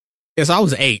 Yes, I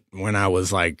was 8 when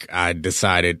I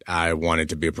decided I wanted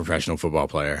to be a professional football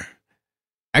player.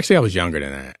 Actually, I was younger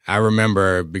than that. I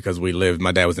remember because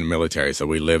my dad was in the military, so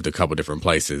we lived a couple different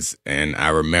places. And I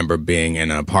remember being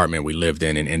in an apartment we lived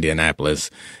in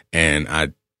Indianapolis. And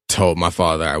I told my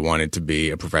father I wanted to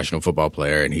be a professional football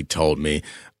player. And he told me,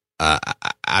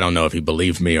 I don't know if he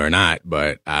believed me or not,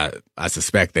 but I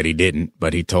suspect that he didn't.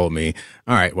 But he told me,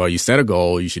 all right, well, you set a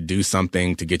goal. You should do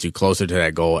something to get you closer to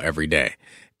that goal every day.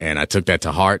 And I took that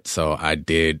to heart. So I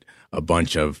did a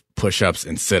bunch of push-ups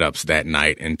and sit-ups that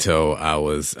night until I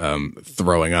was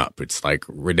throwing up. It's like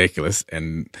ridiculous.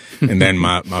 And then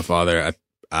my father,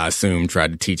 I assume,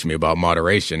 tried to teach me about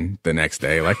moderation the next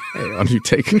day. Like, hey, why don't you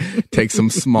take some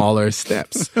smaller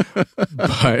steps?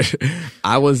 But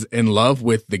I was in love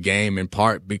with the game in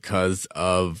part because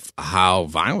of how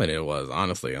violent it was,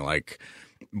 honestly. And like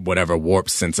whatever warped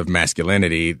sense of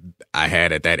masculinity I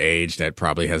had at that age that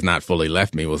probably has not fully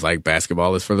left me was like,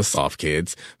 basketball is for the soft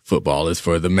kids, football is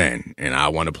for the men, and I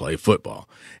want to play football.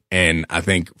 And I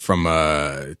think from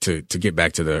to get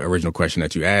back to the original question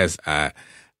that you asked,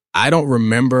 I don't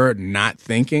remember not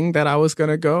thinking that I was going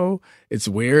to go. It's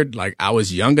weird. Like I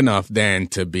was young enough then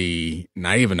to be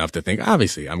naive enough to think,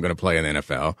 obviously, I'm going to play in the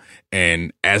NFL.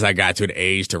 And as I got to an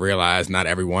age to realize not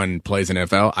everyone plays in the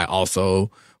NFL, I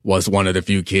also was one of the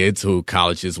few kids who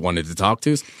colleges wanted to talk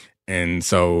to. And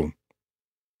so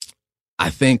I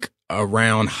think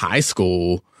around high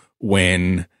school,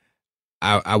 when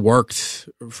I worked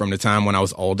from the time when I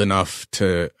was old enough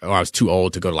I was too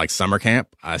old to go to like summer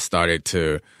camp, I started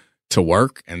to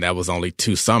work. And that was only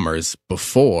 2 summers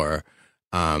before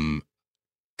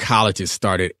colleges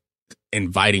started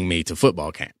inviting me to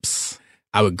football camps.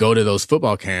 I would go to those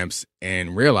football camps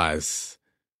and realize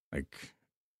like,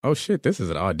 oh shit, this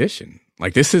is an audition.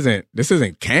 Like this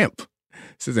isn't camp.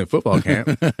 This isn't football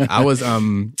camp. I was, I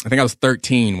think I was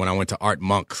 13 when I went to Art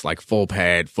Monk's like full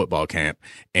pad football camp,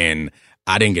 and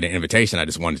I didn't get an invitation. I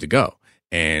just wanted to go.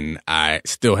 And I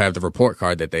still have the report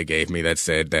card that they gave me that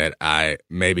said that I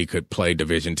maybe could play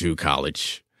Division II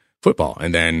college football.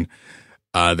 And then,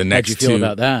 the next How'd you feel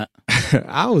about that?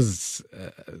 I was,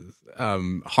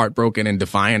 heartbroken and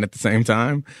defiant at the same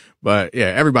time. But yeah,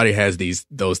 everybody has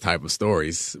those type of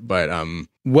stories. But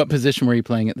what position were you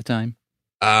playing at the time?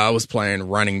 I was playing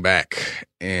running back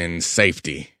and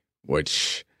safety, which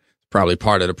is probably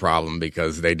part of the problem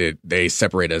because they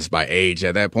separated us by age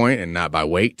at that point and not by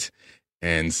weight.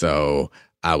 And so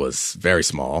I was very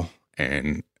small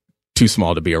and too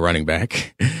small to be a running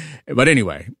back. But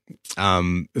anyway,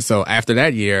 so after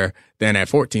that year, then at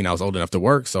 14, I was old enough to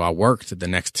work. So I worked the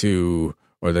next 2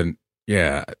 I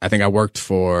think I worked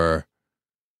for,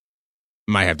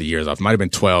 might have the years off, might have been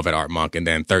 12 at Art Monk, and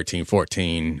then 13,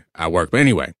 14, I worked. But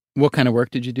anyway. What kind of work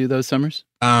did you do those summers?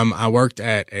 I worked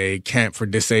at a camp for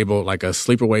disabled, like a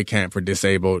sleepaway camp for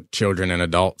disabled children and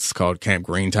adults called Camp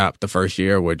Greentop the first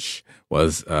year, which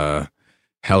was a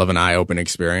hell of an eye-opening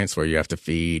experience where you have to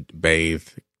feed, bathe,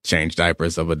 change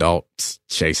diapers of adults,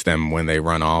 chase them when they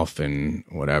run off and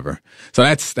whatever. So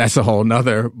that's a whole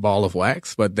nother ball of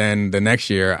wax. But then the next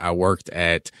year I worked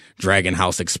at Dragon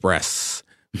House Express,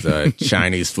 the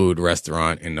Chinese food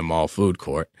restaurant in the mall food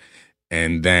court.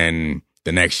 And then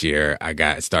the next year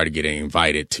I started getting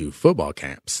invited to football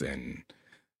camps, and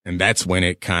that's when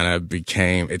it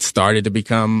started to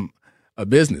become a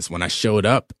business. When I showed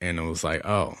up and it was like,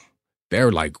 oh,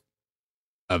 they're like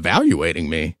evaluating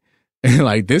me.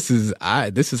 Like, this is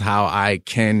how I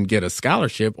can get a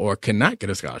scholarship or cannot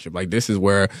get a scholarship. Like, this is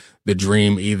where the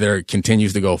dream either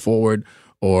continues to go forward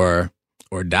or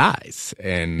dies.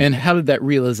 And how did that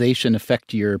realization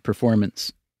affect your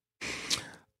performance?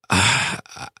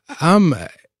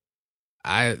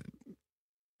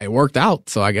 It worked out,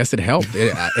 so I guess it helped.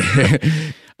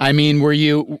 I mean, were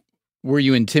you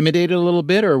intimidated a little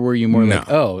bit, or were you more like,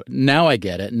 oh, now I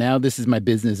get it. Now this is my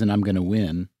business and I'm going to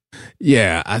win?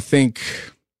 Yeah, I think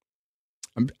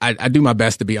I do my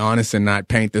best to be honest and not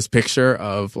paint this picture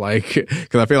of like,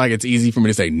 because I feel like it's easy for me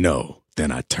to say no,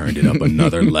 then I turned it up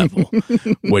another level,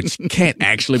 which can't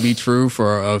actually be true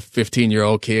for a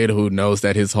 15-year-old kid who knows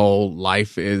that his whole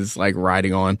life is like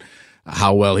riding on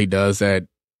how well he does at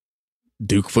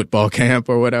Duke football camp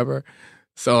or whatever.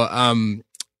 So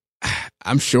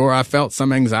I'm sure I felt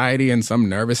some anxiety and some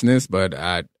nervousness, but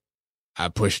I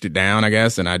pushed it down, I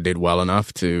guess, and I did well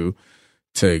enough to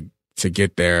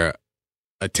get their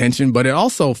attention. But it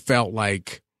also felt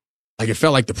like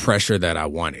the pressure that I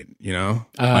wanted, you know?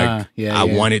 I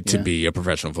wanted to be a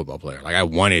professional football player. Like, I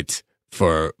wanted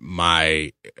for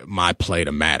my play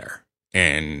to matter.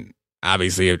 And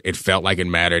obviously it felt like it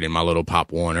mattered in my little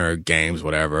Pop Warner games,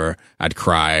 whatever. I'd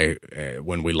cry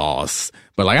when we lost.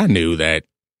 But like, I knew that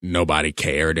nobody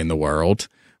cared in the world.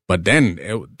 But then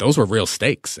those were real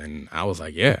stakes. And I was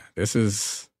like, yeah, this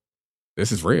is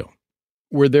real.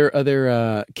 Were there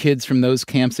other kids from those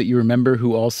camps that you remember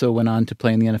who also went on to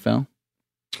play in the NFL?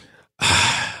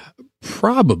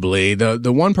 Probably.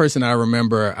 The one person I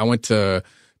remember, I went to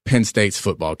Penn State's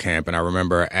football camp, and I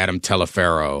remember Adam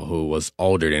Telefero, who was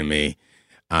older than me.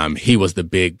 He was the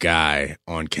big guy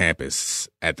on campus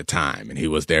at the time, and he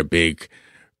was their big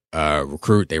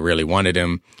recruit. They really wanted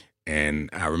him. And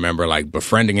I remember like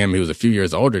befriending him. He was a few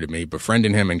years older than me,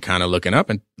 befriending him and kind of looking up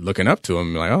to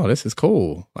him like, oh, this is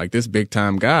cool. Like, this big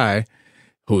time guy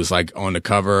who's like on the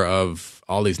cover of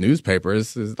all these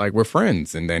newspapers is like, we're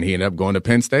friends. And then he ended up going to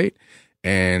Penn State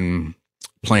and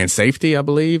playing safety, I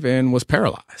believe, and was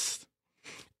paralyzed.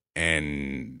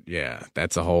 And yeah,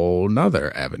 that's a whole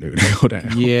nother avenue to go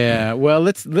down. Yeah. Well,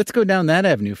 let's go down that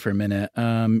avenue for a minute.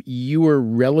 You were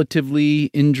relatively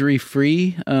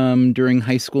injury-free during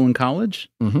high school and college.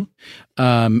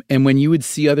 Mm-hmm. And when you would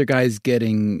see other guys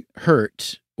getting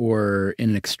hurt, or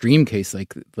in an extreme case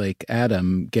like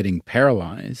Adam getting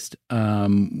paralyzed,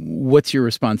 what's your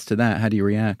response to that? How do you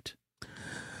react?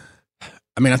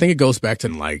 I mean, I think it goes back to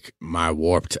like my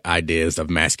warped ideas of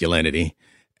masculinity.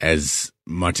 As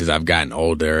much as I've gotten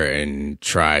older and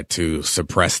tried to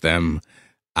suppress them,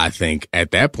 I think at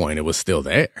that point it was still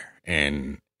there.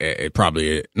 And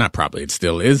it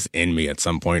still is in me at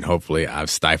some point. Hopefully I've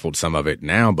stifled some of it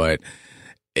now, but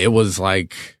it was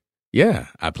like, yeah,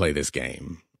 I play this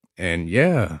game. And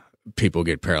yeah, people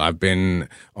get paralyzed. I've been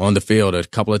on the field a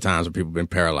couple of times where people have been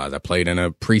paralyzed. I played in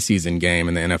a preseason game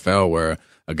in the NFL where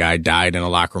a guy died in a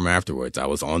locker room afterwards. I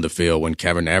was on the field when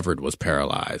Kevin Everett was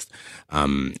paralyzed.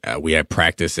 We had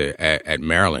practice at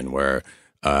Maryland where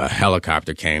a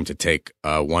helicopter came to take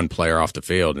one player off the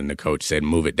field, and the coach said,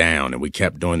 move it down. And we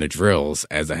kept doing the drills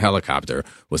as a helicopter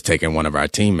was taking one of our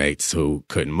teammates who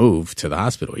couldn't move to the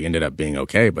hospital. He ended up being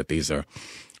okay, but these are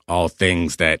all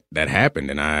things that happened.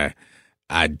 And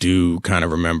I do kind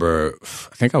of remember,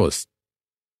 I think I was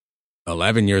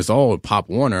 11 years old, Pop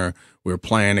Warner. We were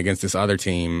playing against this other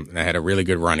team that had a really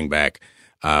good running back.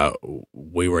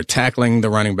 We were tackling the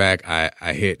running back.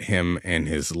 I hit him in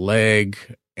his leg,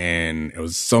 and it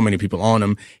was so many people on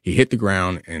him. He hit the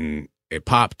ground, and it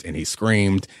popped, and he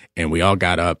screamed, and we all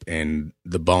got up, and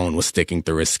the bone was sticking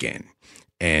through his skin,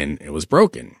 and it was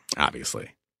broken,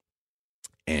 obviously.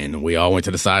 And we all went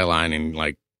to the sideline and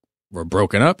like we're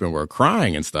broken up and we're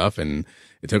crying and stuff. And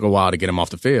it took a while to get him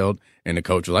off the field. And the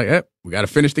coach was like, "Yep, we got to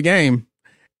finish the game."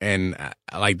 And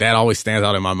like that always stands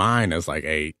out in my mind as like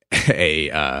a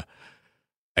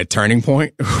turning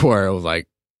point where it was like,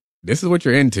 this is what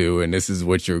you're into and this is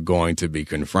what you're going to be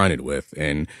confronted with.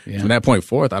 And from that point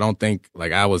forth, I don't think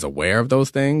like I was aware of those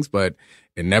things, but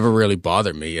it never really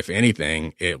bothered me. If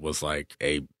anything, it was like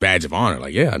a badge of honor.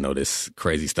 Like, yeah, I know this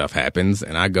crazy stuff happens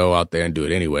and I go out there and do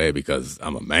it anyway because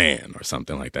I'm a man or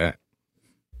something like that.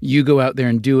 you go out there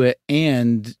and do it,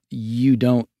 and you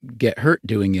don't get hurt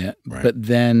doing it. Right. But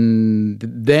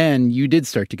then you did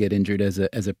start to get injured as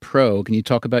a pro. Can you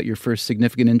talk about your first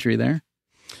significant injury there?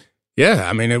 Yeah,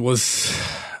 I mean, it was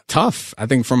tough. I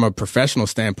think from a professional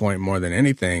standpoint, more than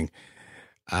anything,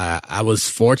 I was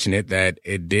fortunate that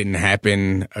it didn't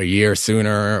happen a year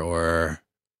sooner or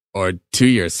 2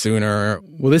 years sooner.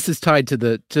 Well, this is tied to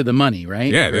the money,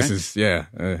 right? Yeah, Correct? this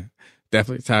is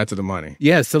definitely tied to the money.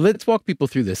 Yeah, so let's walk people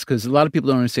through this, because a lot of people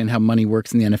don't understand how money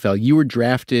works in the NFL. You were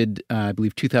drafted, I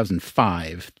believe,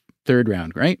 2005, third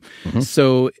round, right? Mm-hmm.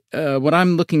 So what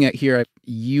I'm looking at here,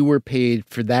 you were paid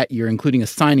for that year, including a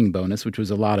signing bonus, which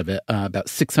was a lot of it, about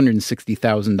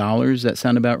 $660,000. That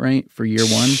sound about right for year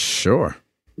one? Sure.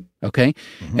 Okay.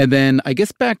 Mm-hmm. And then I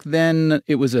guess back then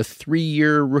it was a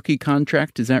 3-year rookie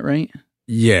contract. Is that right?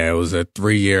 Yeah, it was a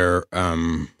 3-year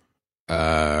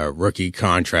rookie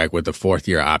contract with a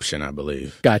 4th-year option, I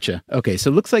believe. Gotcha. Okay, so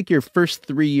it looks like your first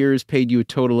 3 years paid you a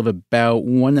total of about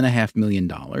 $1.5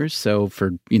 million. So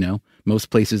for,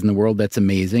 most places in the world, that's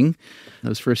amazing.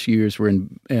 Those first few years were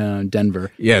in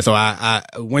Denver. Yeah, so I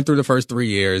went through the first 3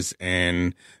 years,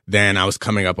 and then I was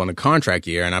coming up on the contract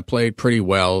year, and I played pretty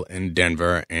well in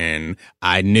Denver, and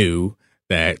I knew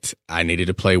that I needed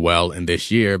to play well in this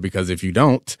year, because if you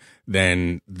don't,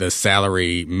 then the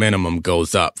salary minimum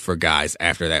goes up for guys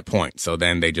after that point. So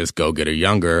then they just go get a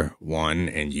younger one,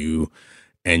 and you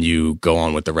go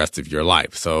on with the rest of your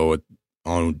life. So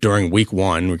during week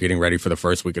 1, we're getting ready for the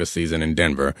first week of the season in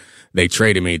Denver. They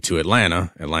traded me to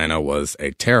Atlanta. Atlanta was a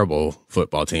terrible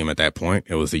football team at that point.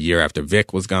 It was the year after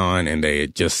Vic was gone, and they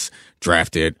had just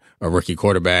drafted a rookie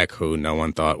quarterback who no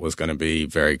one thought was going to be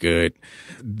very good.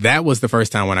 That was the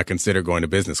first time when I considered going to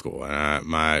business school.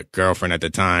 My girlfriend at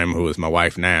the time, who is my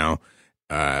wife now,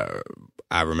 I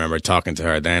remember talking to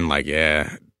her then, like,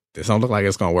 yeah, this don't look like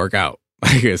it's going to work out.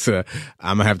 Like, I'm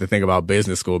going to have to think about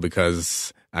business school,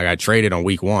 because I got traded on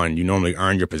week 1. You normally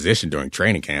earn your position during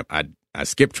training camp. I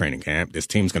skipped training camp. This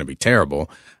team's going to be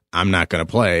terrible. I'm not going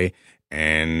to play,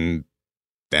 and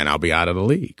then I'll be out of the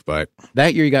league. But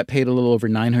that year you got paid a little over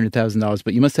 $900,000,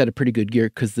 but you must have had a pretty good year,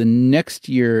 because the next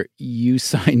year you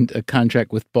signed a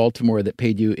contract with Baltimore that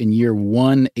paid you in year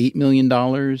 1, $8 million,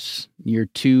 year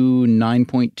 2,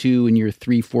 9.2, and year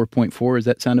 3, 4.4. Does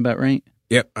that sound about right?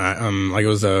 Yep. Like it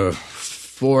was a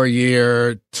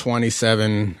 4-year,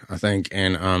 27, I think,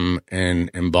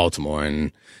 in Baltimore.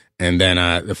 And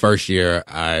then, the first year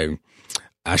I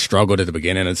struggled at the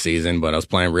beginning of the season, but I was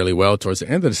playing really well towards the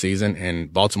end of the season.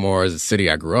 And Baltimore is a city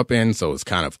I grew up in, so it's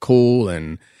kind of cool.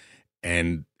 And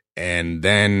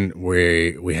then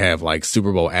we have like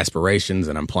Super Bowl aspirations,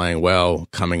 and I'm playing well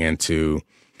coming into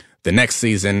the next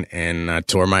season, and I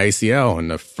tore my ACL on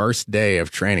the first day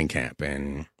of training camp,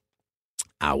 and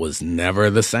I was never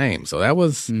the same. So that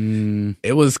was,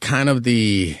 It was kind of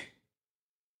it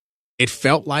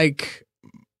felt like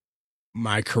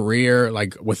my career,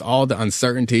 like with all the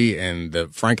uncertainty and the,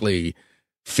 frankly,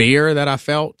 fear that I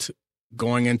felt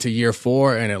going into year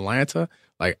 4 in Atlanta,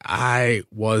 like I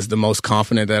was the most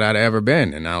confident that I'd ever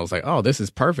been. And I was like, oh, this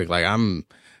is perfect. Like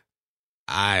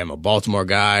I am a Baltimore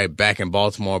guy, back in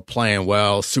Baltimore, playing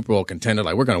well, Super Bowl contender.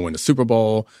 Like, we're going to win the Super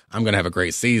Bowl. I'm going to have a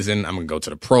great season. I'm going to go to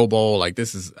the Pro Bowl. Like,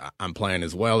 I'm playing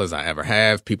as well as I ever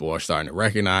have. People are starting to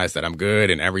recognize that I'm good,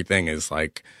 and everything is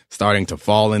like starting to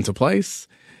fall into place.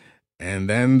 And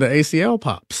then the ACL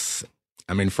pops.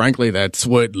 I mean, frankly, that's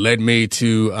what led me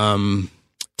to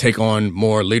take on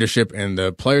more leadership in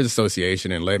the Players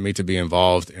Association, and led me to be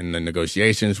involved in the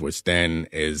negotiations, which then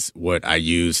is what I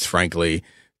used, frankly,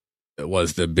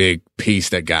 was the big piece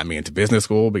that got me into business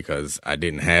school, because I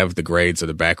didn't have the grades or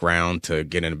the background to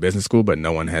get into business school, but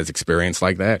no one has experience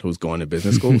like that who's going to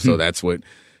business school. So that's what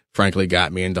frankly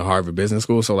got me into Harvard Business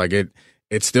School. So like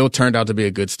it still turned out to be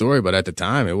a good story, but at the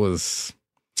time it was,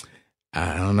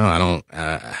 I don't know.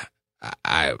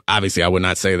 I obviously I would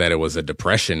not say that it was a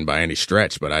depression by any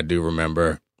stretch, but I do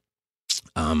remember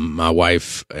my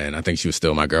wife, and I think she was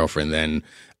still my girlfriend then,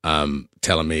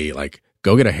 telling me like,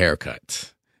 go get a haircut.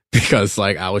 Because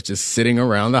like I was just sitting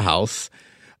around the house,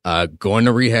 going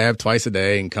to rehab twice a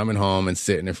day and coming home and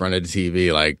sitting in front of the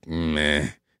TV like,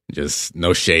 just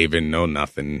no shaving, no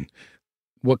nothing.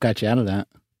 What got you out of that?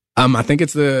 I think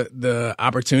it's the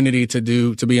opportunity to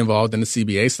be involved in the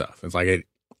CBA stuff. It's like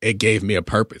it gave me a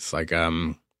purpose. Like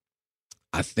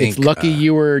I think it's lucky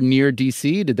you were near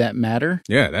DC. Did that matter?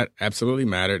 Yeah, that absolutely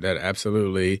mattered. That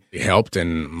absolutely helped.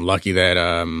 And I'm lucky that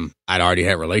I'd already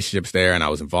had relationships there, and I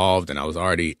was involved, and I was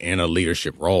already in a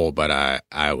leadership role, but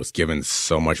I was given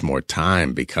so much more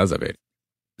time because of it.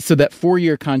 So that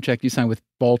 4-year contract you signed with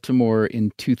Baltimore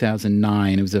in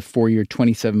 2009, it was a 4-year,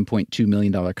 $27.2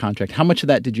 million contract. How much of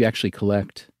that did you actually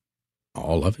collect?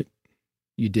 All of it.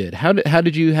 You did. How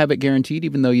did you have it guaranteed,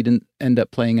 even though you didn't end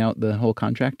up playing out the whole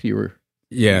contract?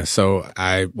 Yeah, so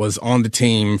I was on the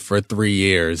team for 3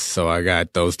 years, so I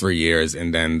got those 3 years,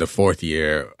 and then the 4th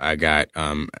year I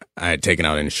had taken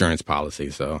out an insurance policy,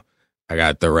 so I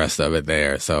got the rest of it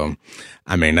there. So,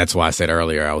 I mean, that's why I said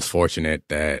earlier I was fortunate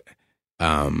that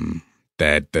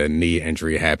that the knee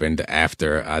injury happened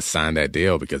after I signed that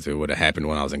deal, because if it would have happened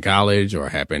when I was in college or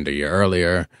happened a year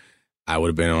earlier, I would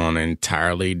have been on an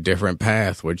entirely different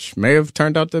path, which may have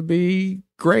turned out to be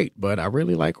great, but I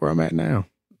really like where I'm at now.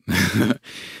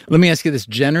 Let me ask you this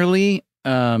generally.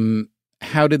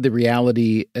 How did the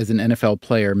reality as an NFL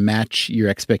player match your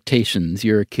expectations?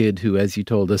 You're a kid who, as you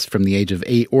told us, from the age of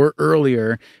 8 or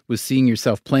earlier, was seeing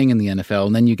yourself playing in the NFL,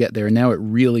 and then you get there, and now it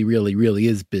really, really, really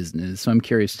is business. So I'm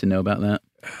curious to know about that.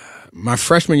 My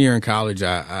freshman year in college,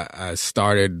 I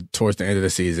started towards the end of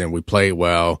the season. We played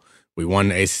well. We won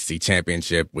the ACC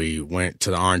championship. We went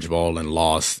to the Orange Bowl and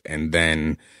lost. And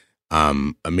then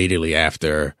immediately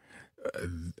after,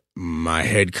 my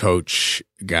head coach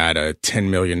got a $10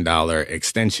 million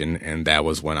extension. And that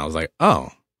was when I was like, oh,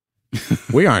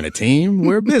 we aren't a team.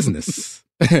 We're a business.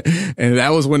 And that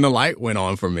was when the light went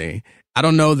on for me. I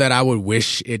don't know that I would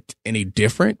wish it any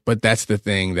different, but that's the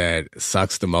thing that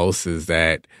sucks the most, is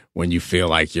that when you feel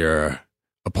like you're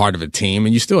a part of a team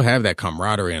and you still have that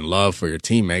camaraderie and love for your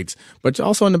teammates, but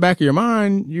also in the back of your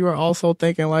mind, you are also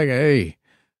thinking like, hey,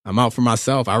 I'm out for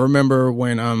myself. I remember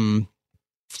when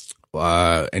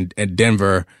in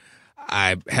Denver,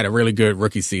 I had a really good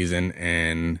rookie season,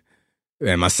 and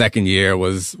then my second year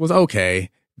was okay.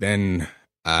 Then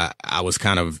I was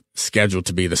kind of scheduled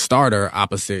to be the starter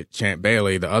opposite Champ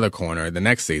Bailey, the other corner, the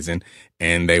next season,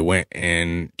 and they went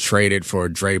and traded for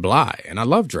Dre Bly. And I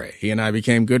love Dre. He and I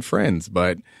became good friends,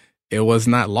 but it was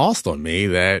not lost on me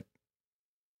that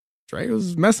Dre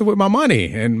was messing with my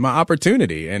money and my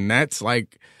opportunity. And that's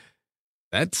like,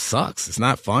 that sucks. It's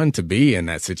not fun to be in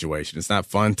that situation. It's not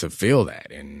fun to feel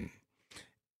that. And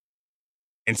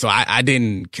so I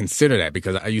didn't consider that,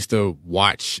 because I used to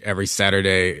watch every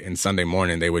Saturday and Sunday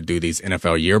morning. They would do these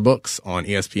NFL yearbooks on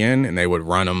ESPN, and they would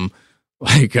run them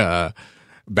like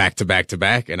back to back to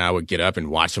back. And I would get up and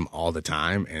watch them all the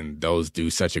time. And those do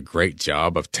such a great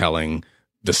job of telling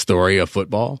the story of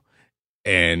football.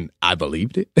 And I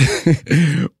believed it,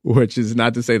 which is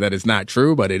not to say that it's not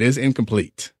true, but it is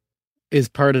incomplete. Is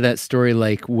part of that story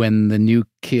like when the new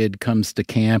kid comes to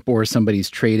camp or somebody's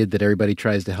traded, that everybody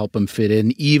tries to help them fit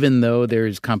in, even though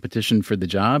there's competition for the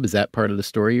job? Is that part of the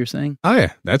story you're saying? Oh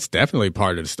yeah, that's definitely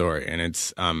part of the story. And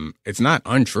it's not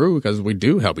untrue, because we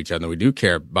do help each other. We do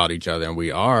care about each other, and we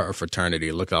are a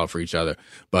fraternity, look out for each other.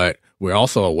 But we're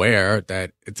also aware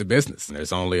that it's a business, and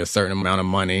there's only a certain amount of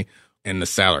money in the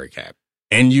salary cap.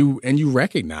 And you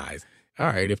recognize, all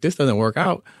right, if this doesn't work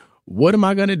out, what am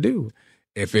I going to do?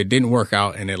 If it didn't work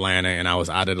out in Atlanta and I was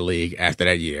out of the league after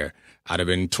that year, I'd have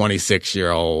been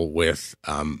 26-year-old with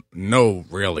no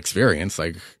real experience.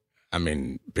 Like, I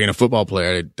mean, being a football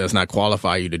player does not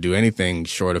qualify you to do anything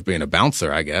short of being a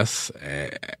bouncer, I guess.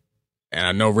 And I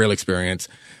have no real experience.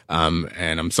 And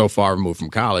I'm so far removed from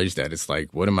college that it's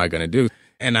like, what am I going to do?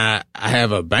 And I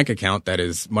have a bank account that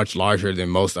is much larger than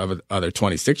most other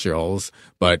 26-year-olds,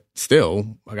 but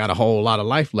still, I got a whole lot of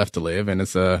life left to live, and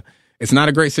it's not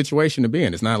a great situation to be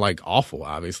in. It's not like awful,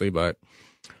 obviously, but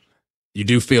you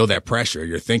do feel that pressure.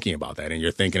 You're thinking about that, and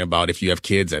you're thinking about if you have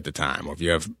kids at the time, or if you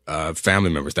have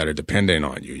family members that are dependent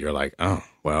on you. You're like, oh,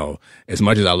 well, as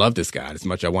much as I love this guy, as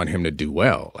much as I want him to do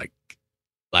well, like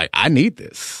I need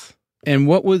this. And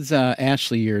what was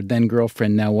Ashley, your then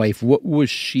girlfriend, now wife, what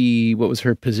was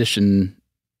her position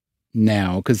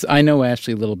now? Because I know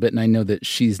Ashley a little bit, and I know that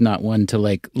she's not one to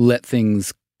like let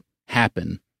things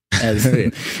happen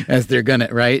as they're gonna,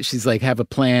 right? She's like, have a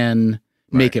plan,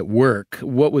 make it work.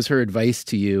 What was her advice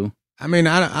to you? I mean,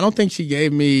 I don't think she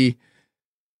gave me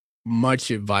much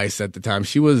advice at the time.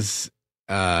 She was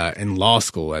in law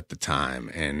school at the time,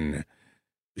 and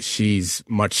she's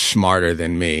much smarter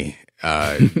than me.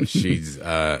 She's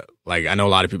like, I know a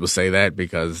lot of people say that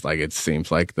because like it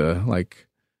seems like the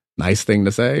nice thing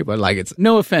to say, but like, it's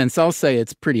no offense, I'll say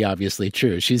it's pretty obviously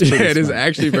true. She's pretty it smart. is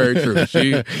actually very true.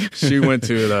 She went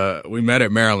to we met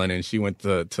at Maryland, and she went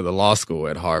to the law school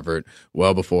at Harvard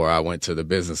well before I went to the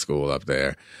business school up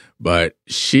there. But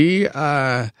she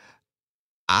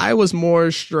I was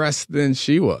more stressed than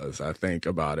she was, I think,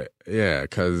 about it. Yeah,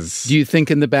 because do you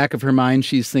think in the back of her mind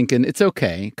she's thinking it's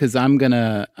okay because I'm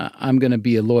gonna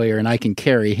be a lawyer and I can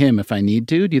carry him if I need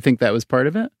to? Do you think that was part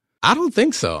of it? I don't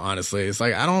think so, honestly. It's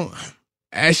like,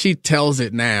 as she tells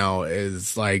it now,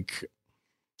 is like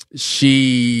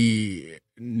she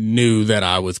knew that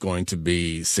I was going to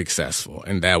be successful.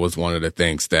 And that was one of the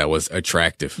things that was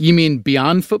attractive. You mean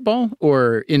beyond football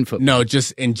or in football? No,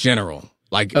 just in general.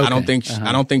 Like, okay. I don't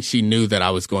think she knew that I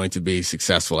was going to be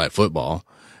successful at football.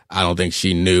 I don't think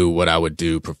she knew what I would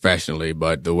do professionally,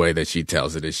 but the way that she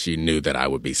tells it is she knew that I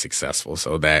would be successful.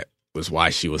 So that was why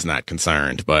she was not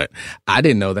concerned, but I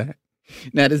didn't know that.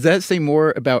 Now, does that say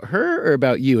more about her or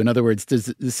about you? In other words, does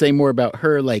it say more about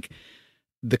her, like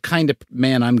the kind of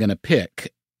man I'm going to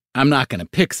pick? I'm not going to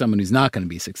pick someone who's not going to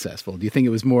be successful. Do you think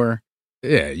it was more?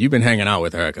 Yeah, you've been hanging out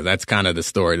with her because that's kind of the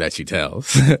story that she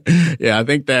tells. Yeah, I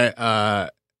think that,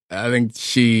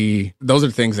 those are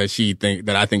the things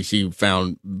that I think she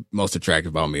found most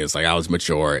attractive about me. Is like I was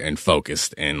mature and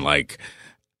focused and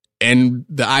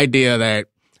the idea that,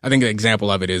 I think an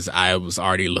example of it is I was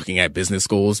already looking at business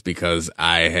schools because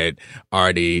I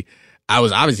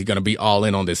was obviously going to be all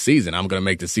in on this season. I'm going to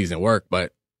make the season work,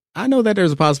 but I know that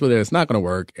there's a possibility that it's not going to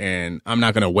work, and I'm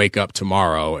not going to wake up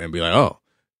tomorrow and be like, oh,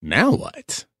 now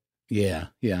what? Yeah.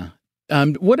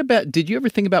 Did you ever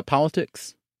think about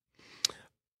politics?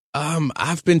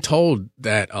 I've been told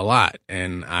that a lot,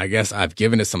 and I guess I've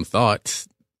given it some thought,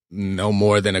 no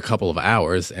more than a couple of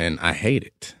hours, and I hate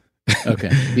it.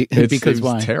 Okay. Because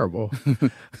why? Terrible.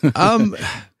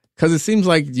 Because it seems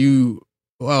like the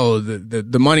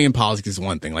money in politics is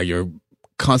one thing. Like you're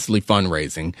constantly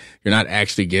fundraising. You're not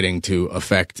actually getting to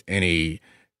affect any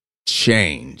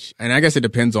change. And I guess it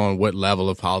depends on what level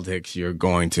of politics you're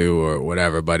going to or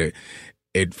whatever, but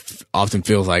it often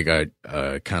feels like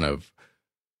a kind of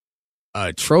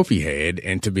a trophy head.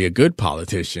 And to be a good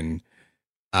politician,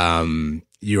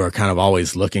 you are kind of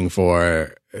always looking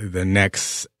for the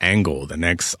next angle, the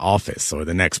next office, or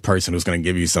the next person who's going to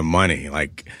give you some money.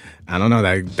 Like, I don't know,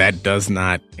 that does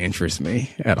not interest me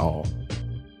at all.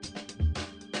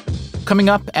 Coming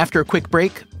up after a quick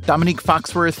break, Dominique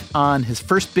Foxworth on his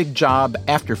first big job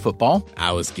after football.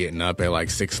 I was getting up at like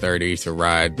 6:30 to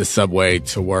ride the subway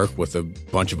to work with a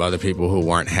bunch of other people who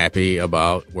weren't happy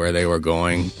about where they were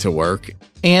going to work.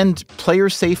 And player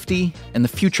safety and the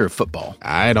future of football.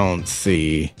 I don't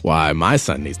see why my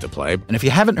son needs to play. And if you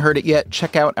haven't heard it yet,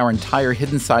 check out our entire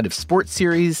Hidden Side of Sports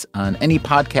series on any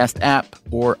podcast app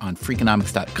or on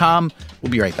Freakonomics.com.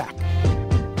 We'll be right back.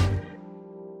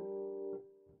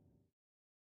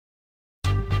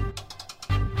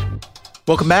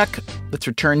 Welcome back. Let's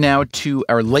return now to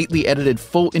our lightly edited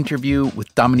full interview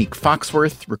with Dominique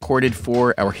Foxworth, recorded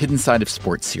for our Hidden Side of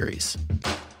Sports series.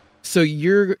 So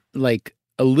you're like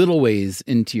a little ways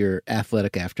into your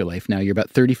athletic afterlife now. You're about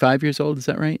 35 years old. Is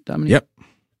that right, Dominique? Yep.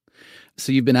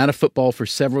 So you've been out of football for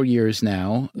several years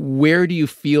now. Where do you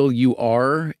feel you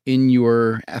are in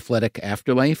your athletic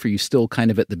afterlife? Are you still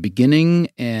kind of at the beginning?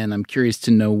 And I'm curious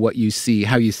to know how you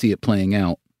see it playing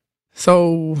out.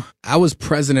 So I was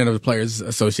president of the Players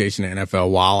Association in NFL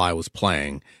while I was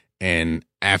playing. And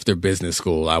after business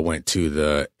school, I went to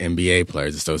the NBA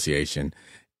Players Association.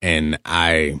 And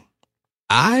I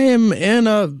am in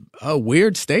a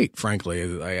weird state, frankly.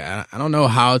 Like, I don't know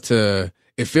how to,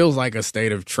 it feels like a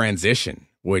state of transition,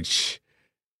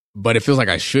 but it feels like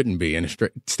I shouldn't be in a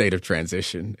state of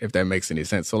transition, if that makes any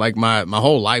sense. So like my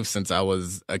whole life since I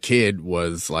was a kid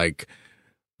was like,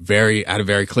 I had a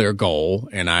very clear goal,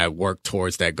 and I worked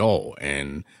towards that goal.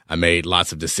 And I made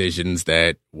lots of decisions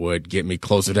that would get me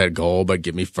closer to that goal, but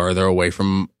get me further away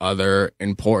from other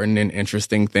important and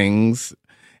interesting things,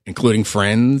 including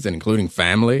friends and including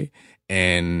family.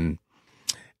 And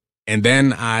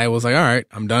then I was like, all right,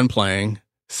 I'm done playing.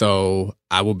 So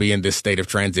I will be in this state of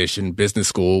transition. Business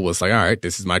school was like, all right,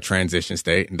 this is my transition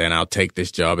state. And then I'll take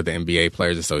this job at the NBA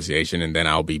Players Association, and then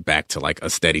I'll be back to like a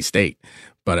steady state.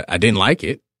 But I didn't like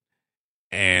it.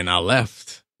 And I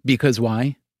left. Because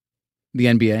why? The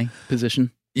NBA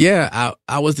position? Yeah,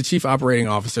 I was the chief operating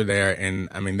officer there. And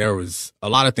I mean, there was a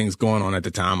lot of things going on at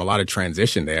the time, a lot of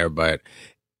transition there. But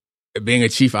being a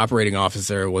chief operating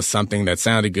officer was something that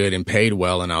sounded good and paid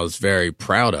well, and I was very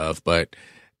proud of. But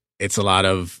it's a lot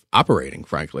of operating,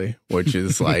 frankly, which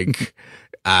is like,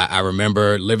 I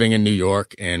remember living in New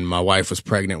York, and my wife was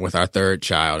pregnant with our third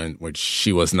child, and which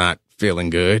she was not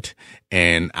feeling good.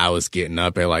 And I was getting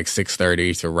up at like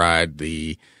 6:30 to ride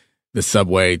the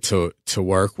subway to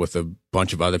work with a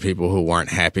bunch of other people who weren't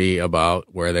happy about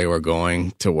where they were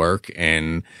going to work.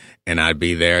 And I'd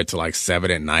be there till like 7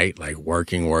 at night, like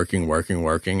working.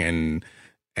 And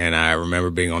I remember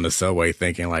being on the subway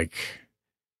thinking like,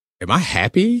 am I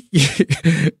happy?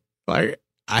 Like,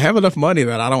 I have enough money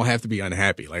that I don't have to be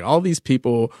unhappy. Like all these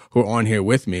people who are on here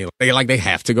with me, they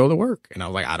have to go to work. And I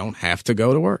was like, I don't have to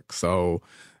go to work. So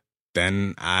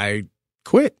then I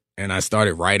quit and I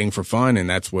started writing for fun. And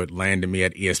that's what landed me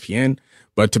at ESPN.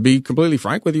 But to be completely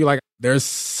frank with you, like there's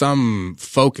some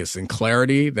focus and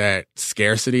clarity that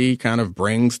scarcity kind of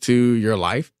brings to your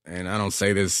life. And I don't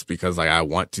say this because like I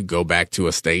want to go back to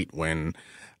a state when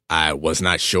I was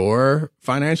not sure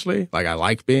financially. Like I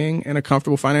like being in a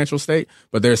comfortable financial state,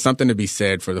 but there's something to be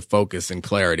said for the focus and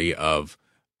clarity of,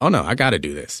 oh no, I got to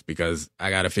do this because I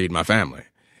got to feed my family.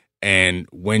 And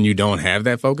when you don't have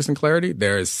that focus and clarity,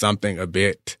 there is something a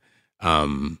bit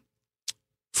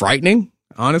frightening,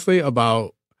 honestly,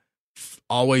 about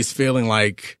always feeling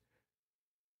like,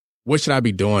 what should I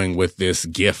be doing with this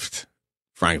gift,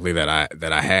 frankly, that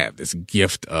I have, this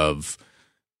gift of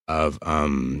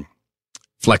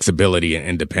flexibility and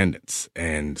independence.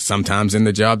 And sometimes in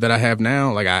the job that I have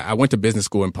now, like I went to business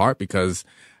school in part because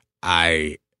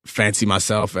I fancy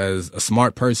myself as a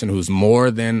smart person who's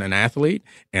more than an athlete.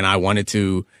 And I wanted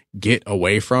to get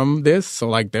away from this. So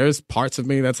like there's parts of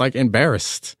me that's like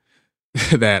embarrassed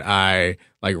that I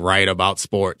like write about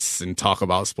sports and talk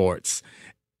about sports.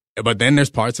 But then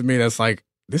there's parts of me that's like,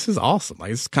 this is awesome.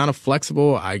 Like it's kind of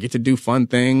flexible. I get to do fun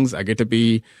things. I get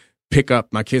to pick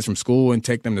up my kids from school and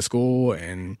take them to school.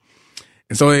 And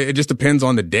so it just depends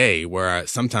on the day where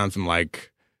sometimes I'm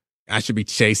like, I should be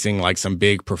chasing like some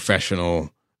big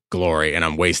professional glory and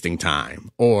I'm wasting time.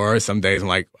 Or some days I'm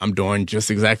like, I'm doing just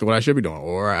exactly what I should be doing.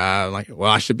 Or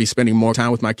I should be spending more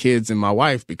time with my kids and my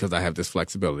wife because I have this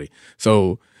flexibility.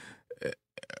 So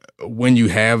when you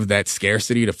have that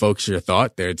scarcity to focus your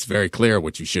thought there, it's very clear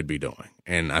what you should be doing.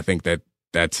 And I think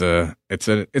it's an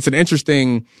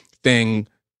interesting thing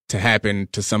to happen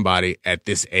to somebody at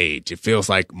this age. It feels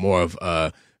like more of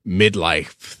a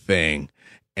midlife thing.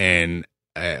 And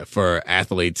for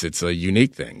athletes, it's a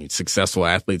unique thing. Successful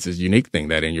athletes is a unique thing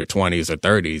that in your 20s or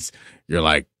 30s, you're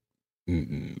like,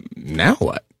 now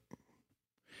what?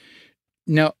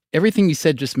 Now, everything you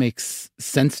said just makes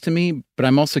sense to me, but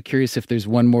I'm also curious if there's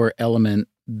one more element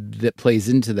that plays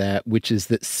into that, which is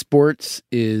that sports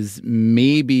is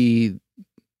maybe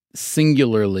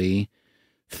singularly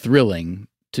thrilling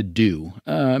to do.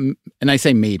 And I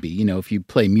say maybe, if you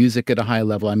play music at a high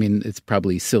level, I mean, it's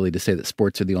probably silly to say that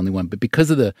sports are the only one, but because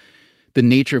of the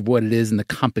nature of what it is and the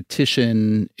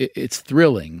competition, it's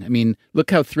thrilling. I mean,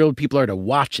 look how thrilled people are to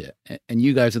watch it. And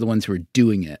you guys are the ones who are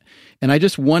doing it. And I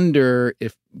just wonder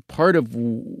if part of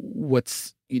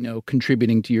what's,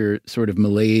 contributing to your sort of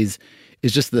malaise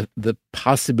is just the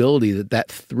possibility that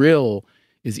thrill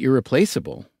is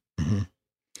irreplaceable. Mm-hmm.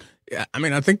 Yeah. I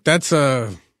mean, I think that's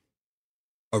a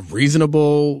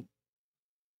reasonable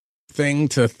thing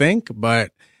to think,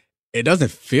 but it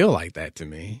doesn't feel like that to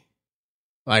me.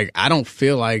 Like, I don't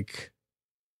feel like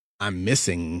I'm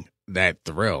missing that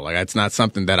thrill. Like, that's not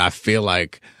something that I feel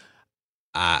like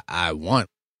I want.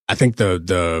 I think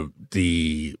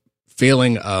the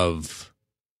feeling of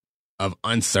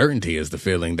uncertainty is the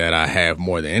feeling that I have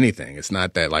more than anything. It's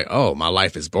not that like, oh, my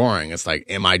life is boring. It's like,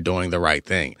 am I doing the right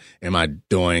thing? Am I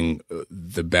doing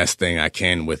the best thing I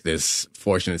can with this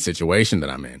fortunate situation that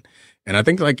I'm in? And I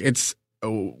think like it's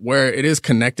where it is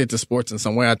connected to sports in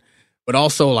some way, but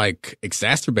also like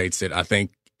exacerbates it, I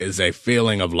think, is a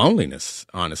feeling of loneliness,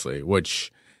 honestly,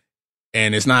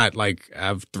 and it's not like I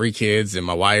have 3 kids and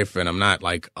my wife and I'm not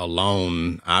like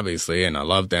alone, obviously, and I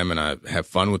love them and I have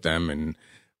fun with them.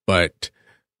 But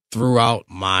throughout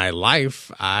my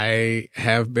life, I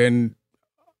have been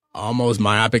almost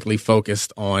myopically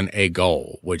focused on a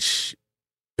goal, which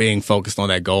being focused on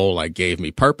that goal, like gave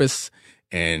me purpose.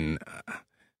 And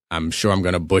I'm sure I'm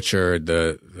going to butcher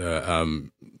the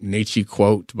Nietzsche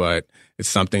quote, but it's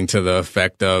something to the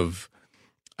effect of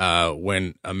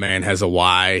when a man has a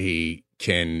why, he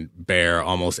can bear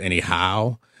almost any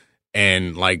how.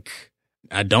 And like,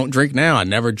 I don't drink now. I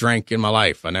never drank in my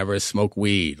life. I never smoked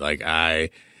weed. Like I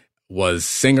was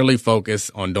singularly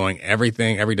focused on doing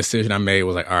everything. Every decision I made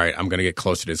was like, all right, I'm going to get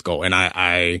closer to this goal. And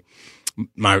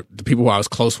the people who I was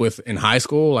close with in high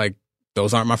school, like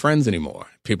those aren't my friends anymore.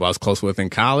 People I was close with in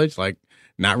college, like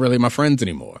not really my friends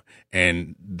anymore.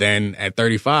 And then at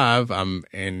 35, I'm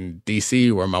in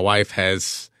DC where my wife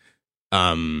has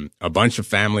a bunch of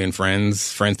family and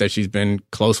friends that she's been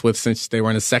close with since they were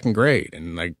in the 2nd grade.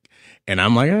 And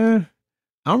I'm like, I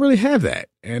don't really have that.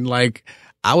 And like,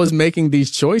 I was making these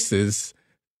choices,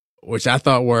 which I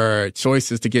thought were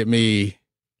choices to get me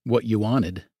what you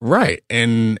wanted. Right.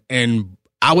 And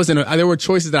I was there were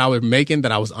choices that I was making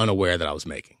that I was unaware that I was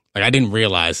making. Like I didn't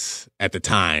realize at the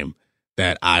time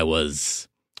that I was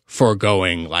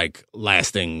foregoing like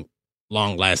lasting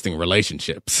long-lasting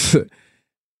relationships.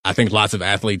 I think lots of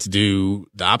athletes do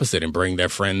the opposite and bring their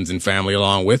friends and family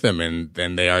along with them, and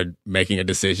then they are making a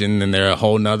decision, and there are a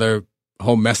whole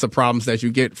mess of problems that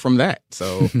you get from that.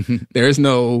 So there is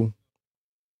no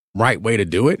right way to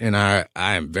do it, and I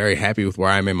am very happy with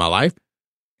where I'm in my life.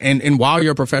 And while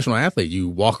you're a professional athlete, you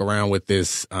walk around with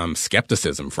this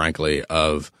skepticism, frankly,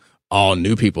 of all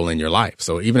new people in your life.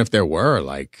 So even if there were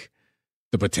like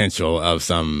the potential of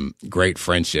some great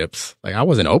friendships, like I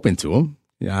wasn't open to them.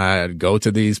 I'd go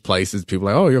to these places, people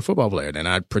are like, oh, you're a football player. Then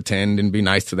I'd pretend and be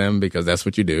nice to them because that's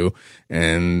what you do.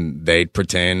 And they'd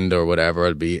pretend or whatever,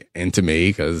 it'd be into me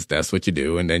because that's what you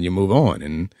do. And then you move on.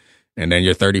 And then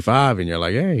you're 35 and you're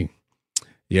like, hey,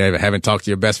 you haven't talked to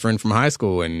your best friend from high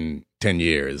school in 10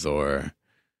 years or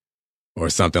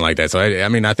something like that. So, I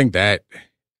mean, I think that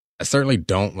I certainly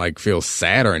don't like feel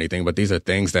sad or anything, but these are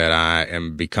things that I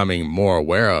am becoming more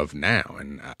aware of now.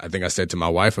 And I think I said to my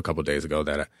wife a couple of days ago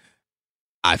that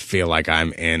I feel like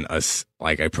I'm in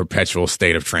a perpetual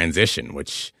state of transition,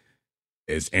 which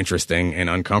is interesting and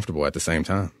uncomfortable at the same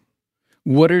time.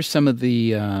 What are some of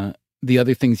the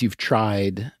other things you've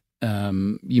tried?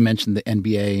 You mentioned the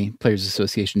NBA Players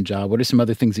Association job. What are some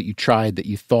other things that you tried that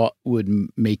you thought would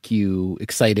make you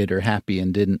excited or happy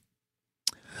and didn't?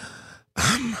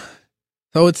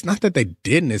 So it's not that they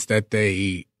didn't; it's that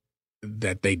they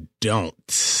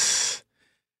don't.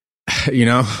 You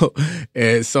know,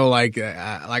 so like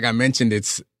I mentioned,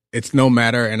 it's no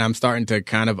matter, and I'm starting to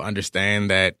kind of understand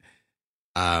that.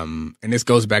 And this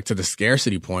goes back to the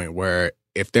scarcity point, where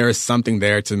if there is something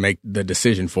there to make the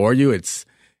decision for you, it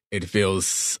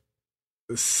feels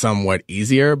somewhat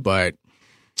easier. But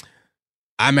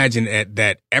I imagine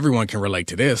that everyone can relate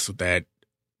to this. That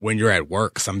when you're at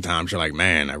work, sometimes you're like,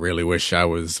 man, I really wish I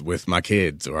was with my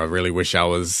kids, or I really wish I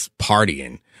was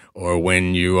partying. Or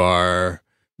when you are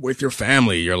with your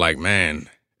family, you're like, man,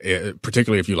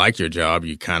 particularly if you like your job,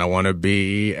 you kind of want to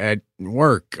be at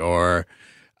work, or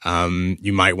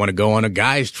you might want to go on a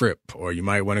guy's trip, or you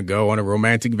might want to go on a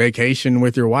romantic vacation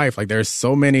with your wife. Like there's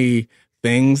so many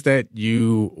things that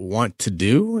you want to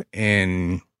do,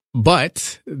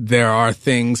 but there are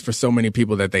things for so many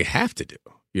people that they have to do,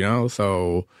 you know?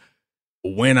 So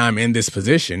when I'm in this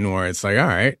position where it's like, all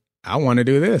right, I want to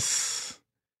do this,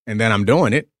 and then I'm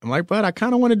doing it, I'm like, but I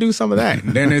kind of want to do some of that.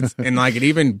 And then it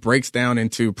even breaks down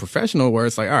into professional, where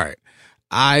it's like, all right,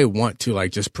 I want to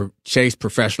like just chase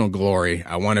professional glory.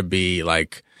 I want to be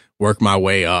like work my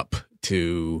way up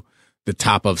to the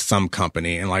top of some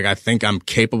company. And like, I think I'm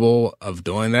capable of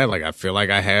doing that. Like, I feel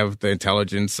like I have the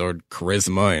intelligence or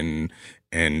charisma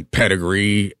and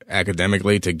pedigree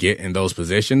academically to get in those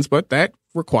positions, but that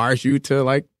requires you to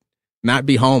like not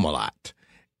be home a lot.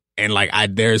 And like,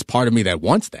 there's part of me that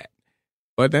wants that,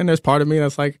 but then there's part of me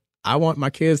that's like, I want my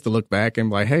kids to look back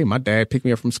and be like, hey, my dad picked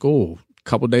me up from school a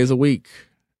couple days a week.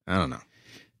 I don't know.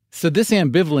 So this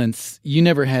ambivalence, you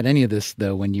never had any of this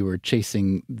though when you were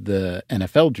chasing the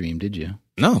NFL dream, did you?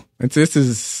 No, this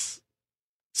is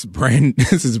brand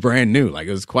new. Like,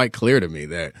 it was quite clear to me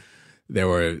that there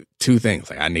were two things.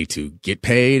 Like, I need to get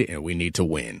paid and we need to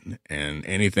win. And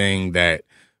anything that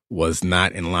was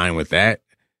not in line with that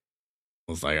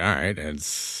was like, all right,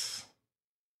 it's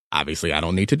obviously I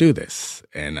don't need to do this.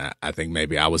 And I think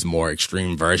maybe I was more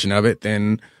extreme version of it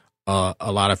than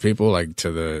a lot of people, like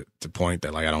to the point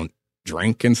that like I don't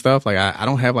drink and stuff. Like I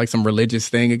don't have like some religious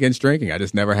thing against drinking. I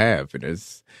just never have.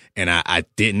 And I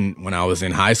didn't when I was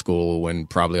in high school, when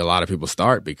probably a lot of people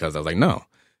start, because I was like, no,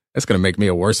 that's going to make me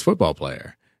a worse football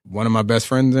player. One of my best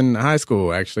friends in high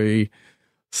school actually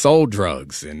sold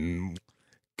drugs and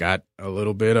got a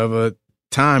little bit of a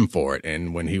time for it.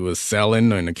 And when he was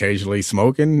selling and occasionally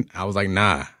smoking, I was like,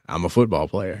 nah, I'm a football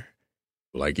player.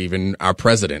 Like even our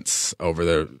presidents over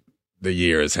the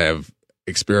years have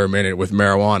experimented with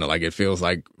marijuana. Like it feels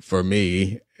like for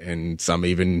me, and some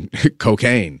even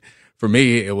cocaine, for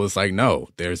me, it was like, no,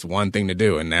 there's one thing to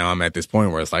do. And now I'm at this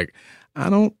point where it's like, I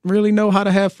don't really know how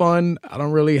to have fun. I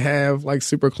don't really have like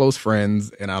super close friends,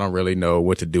 and I don't really know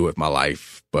what to do with my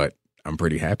life, but I'm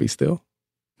pretty happy still.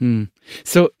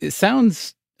 So it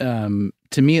sounds, to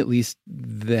me at least,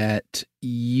 that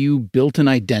you built an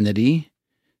identity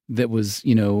that was,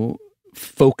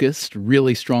 focused,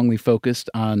 really strongly focused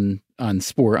on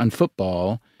sport, on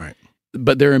football. Right.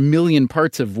 But there are a million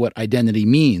parts of what identity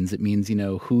means. It means,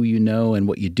 who you know and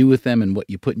what you do with them and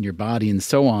what you put in your body and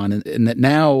so on. And that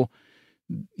now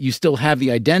you still have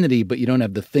the identity, but you don't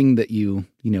have the thing that you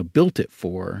built it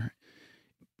for.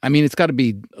 I mean, it's got to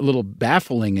be a little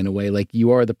baffling in a way, like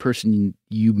you are the person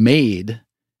you made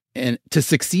and to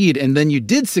succeed. And then you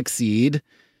did succeed.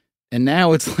 And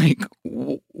now it's like,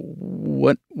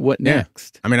 what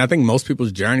next? I mean, I think most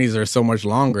people's journeys are so much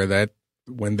longer that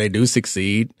when they do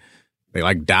succeed, they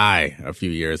like die a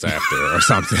few years after or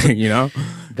something, you know?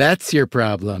 That's your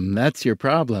problem.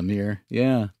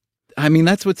 Yeah. I mean,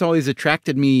 that's what's always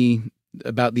attracted me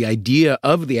about the idea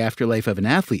of the afterlife of an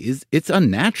athlete is it's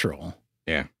unnatural.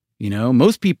 Yeah. You know,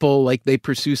 most people like they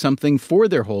pursue something for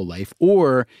their whole life,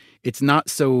 or it's not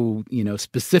so,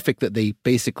 specific that they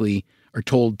basically are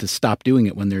told to stop doing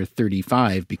it when they're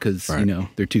 35 because,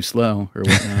 they're too slow or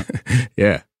whatnot.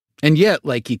 Yeah. And yet,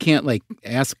 like, you can't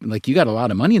ask, you got a lot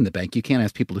of money in the bank. You can't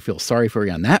ask people to feel sorry for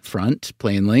you on that front,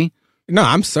 plainly. No,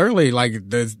 I'm certainly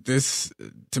this,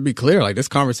 to be clear, this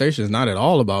conversation is not at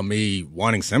all about me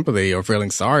wanting sympathy or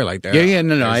feeling sorry like that. Yeah.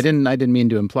 No. I didn't mean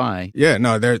to imply. Yeah.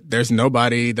 No, there's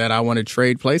nobody that I want to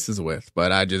trade places with, but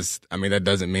that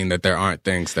doesn't mean that there aren't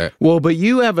things that. Well, but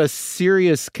you have a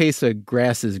serious case of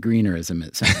grass is greenerism,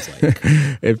 it sounds like.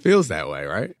 It feels that way,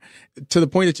 right? To the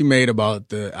point that you made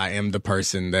about I am the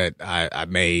person that I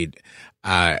made,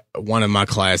 one of my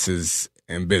classes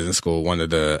in business school, one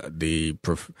of it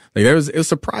was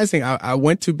surprising. I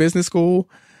went to business school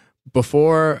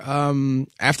before,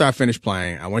 after I finished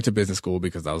playing, I went to business school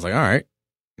because I was like, all right,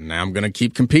 now I'm going to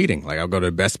keep competing. I'll go to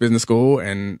the best business school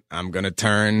and I'm going to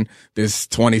turn this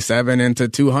 27 into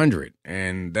 200.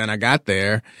 And then I got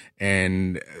there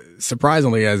and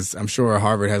surprisingly, as I'm sure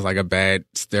Harvard has a bad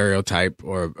stereotype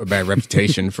or a bad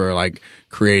reputation for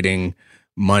creating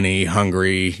money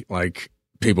hungry,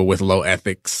 people with low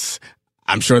ethics.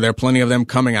 I'm sure there are plenty of them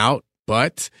coming out,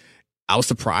 but I was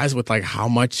surprised with how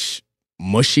much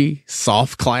mushy,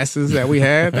 soft classes that we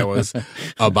had that was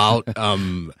about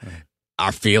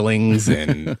our feelings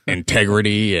and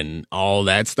integrity and all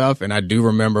that stuff. And I do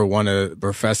remember one of the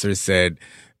professors said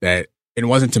that it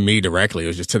wasn't to me directly, it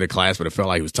was just to the class, but it felt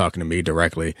like he was talking to me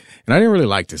directly. And I didn't really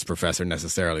like this professor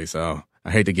necessarily, so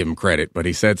I hate to give him credit, but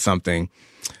he said something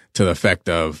to the effect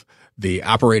of, the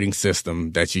operating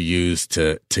system that you use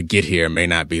to get here may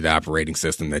not be the operating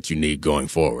system that you need going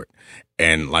forward.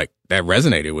 And that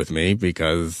resonated with me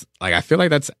because I feel like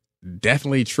that's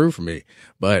definitely true for me,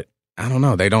 but I don't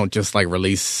know. They don't just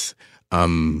release,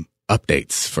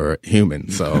 updates for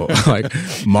humans. So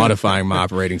modifying my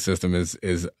operating system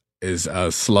is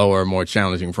a slower, more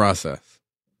challenging process.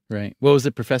 Right. What was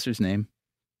the professor's name?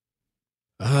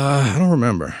 I don't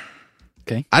remember.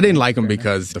 Okay. I didn't like him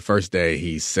because the first day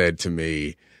he said to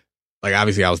me,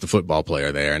 obviously I was the football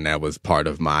player there and that was part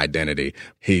of my identity.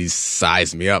 He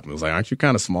sized me up and was like, aren't you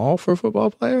kind of small for a football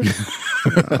player?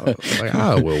 I was like,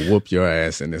 I will whoop your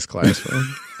ass in this classroom.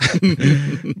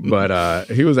 But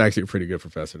he was actually a pretty good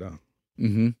professor though.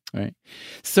 Mm-hmm. All right.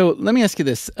 So let me ask you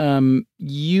this.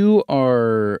 You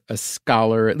are a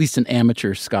scholar, at least an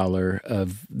amateur scholar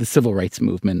of the civil rights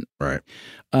movement. Right.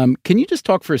 Can you just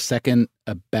talk for a second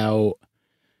about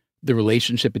the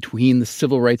relationship between the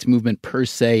civil rights movement per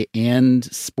se and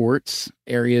sports,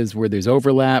 areas where there's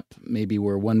overlap, maybe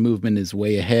where one movement is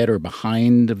way ahead or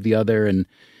behind of the other? And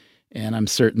I'm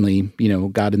certainly,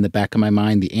 got in the back of my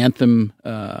mind the anthem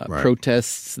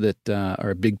protests that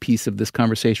are a big piece of this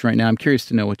conversation right now. I'm curious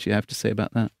to know what you have to say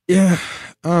about that. Yeah.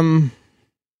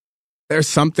 There's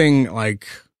something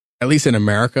at least in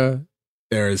America,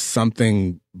 there's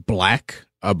something Black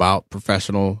about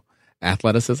professional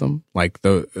athleticism.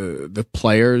 The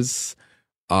players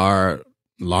are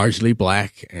largely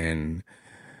Black, and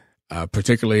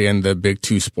particularly in the big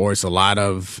two sports, a lot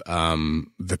of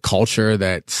the culture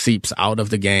that seeps out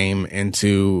of the game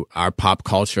into our pop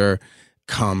culture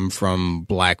come from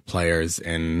Black players.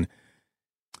 And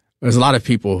there's a lot of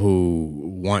people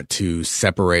who want to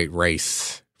separate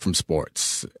race from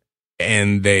sports,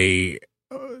 and they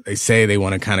say they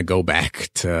want to kind of go back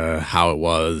to how it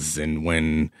was and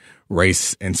when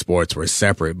race and sports were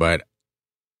separate, but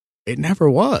it never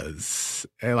was.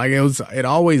 It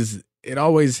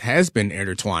always has been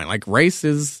intertwined. Race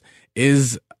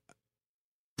is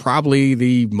probably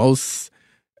the most,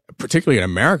 particularly in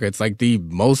America, it's the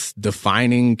most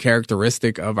defining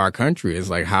characteristic of our country is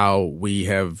how we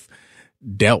have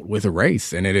dealt with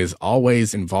race, and it is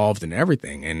always involved in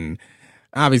everything. And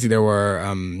obviously there were,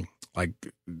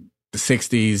 the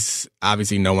 60s,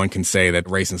 obviously no one can say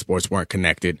that race and sports weren't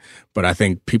connected, but I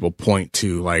think people point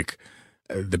to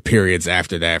the periods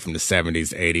after that from the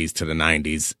 70s, 80s to the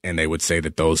 90s, and they would say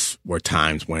that those were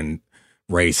times when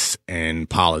race and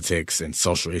politics and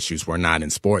social issues were not in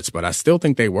sports. But I still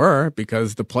think they were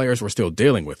because the players were still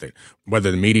dealing with it, whether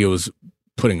the media was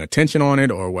putting attention on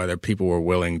it or whether people were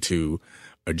willing to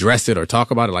address it or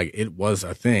talk about it. It was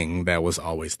a thing that was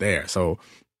always there. So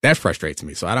that frustrates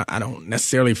me. So I don't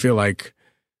necessarily feel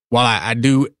while I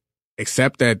do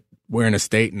accept that we're in a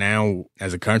state now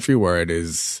as a country where it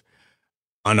is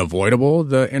unavoidable,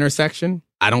 the intersection.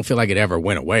 I don't feel like it ever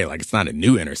went away. Like, it's not a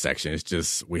new intersection. It's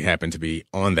just we happen to be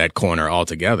on that corner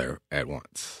altogether at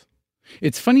once.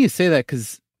 It's funny you say that,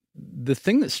 because the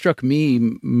thing that struck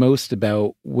me most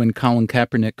about when Colin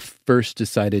Kaepernick first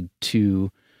decided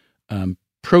to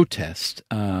protest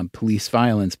police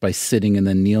violence by sitting and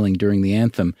then kneeling during the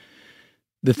anthem,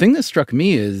 the thing that struck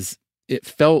me is it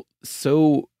felt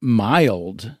so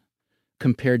mild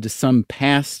compared to some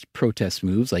past protest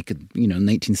moves, like,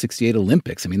 1968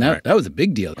 Olympics. I mean, that was a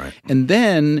big deal. Right. And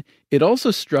then it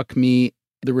also struck me,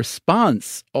 the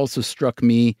response also struck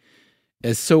me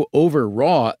as so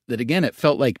overwrought that, again, it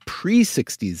felt like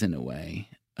pre-60s in a way.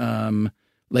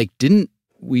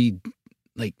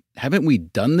 Haven't we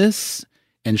done this?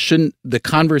 And shouldn't the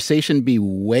conversation be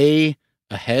way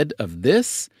ahead of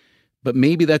this? But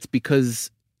maybe that's because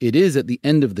it is, at the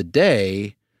end of the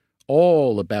day,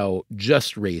 all about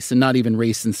just race, and not even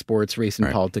race in sports, race in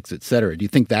politics, et cetera. Do you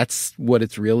think that's what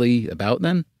it's really about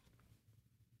then?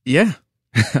 Yeah.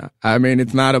 I mean,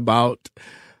 it's not about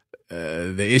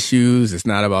the issues. It's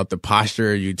not about the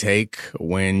posture you take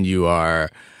when you are,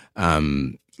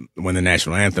 when the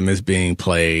national anthem is being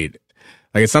played.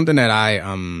 Like, it's something that I,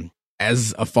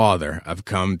 as a father, I've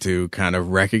come to kind of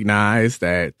recognize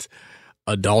that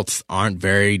adults aren't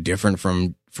very different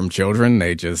from children.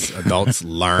 Adults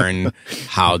learn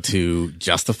how to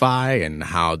justify and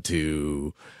how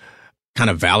to kind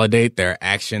of validate their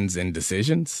actions and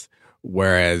decisions.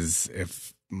 Whereas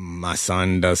if my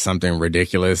son does something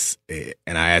ridiculous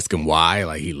and I ask him why,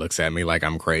 like, he looks at me like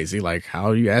I'm crazy. Like,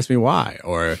 how do you ask me why?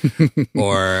 Or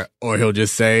he'll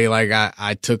just say, like,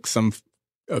 I took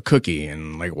a cookie,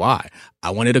 and, like, why?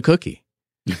 I wanted a cookie.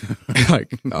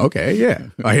 Like, okay, yeah.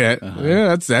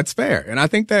 Yeah, that's fair. And I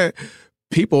think that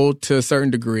people, to a certain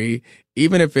degree,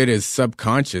 even if it is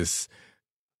subconscious,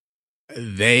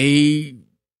 they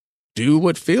do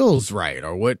what feels right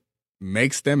or what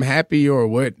makes them happy or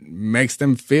what makes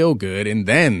them feel good. And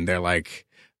then they're like,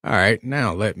 all right,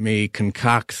 now let me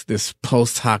concoct this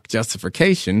post hoc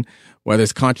justification, whether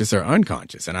it's conscious or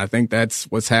unconscious. And I think that's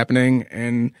what's happening.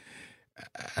 And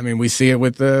I mean, we see it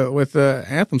with the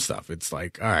anthem stuff. It's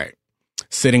like, all right,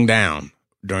 sitting down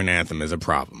during the anthem is a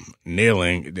problem.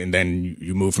 Kneeling, and then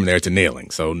you move from there to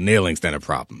kneeling. So kneeling's then a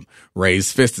problem.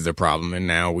 Raised fist is a problem. And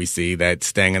now we see that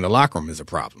staying in the locker room is a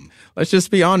problem. Let's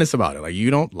just be honest about it. Like, you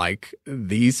don't like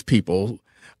these people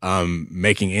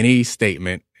making any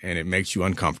statement, and it makes you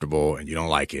uncomfortable, and you don't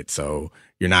like it. So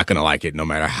you're not going to like it no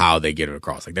matter how they get it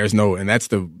across. Like, and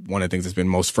that's one of the things that's been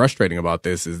most frustrating about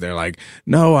this is they're like,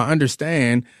 no, I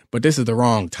understand, but this is the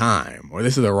wrong time, or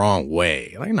this is the wrong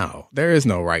way. Like, no, there is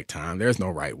no right time. There's no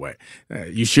right way.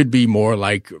 You should be more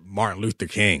like Martin Luther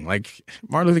King. Like,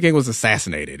 Martin Luther King was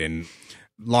assassinated, and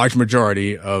large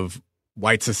majority of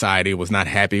white society was not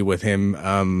happy with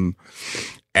him,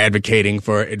 advocating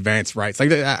for advanced rights.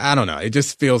 Like, I don't know. It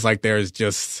just feels like there's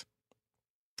just,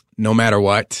 no matter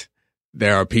what,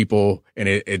 there are people, and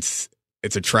it's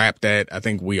a trap that I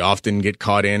think we often get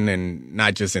caught in, and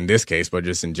not just in this case, but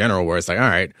just in general, where it's like, all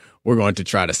right, we're going to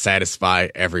try to satisfy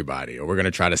everybody, or we're going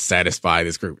to try to satisfy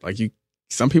this group. Like,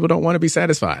 some people don't want to be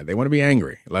satisfied. They want to be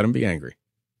angry. Let them be angry.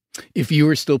 If you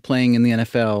were still playing in the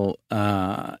NFL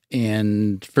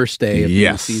and first day of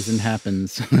the season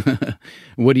happens,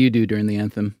 what do you do during the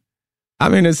anthem? I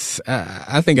mean,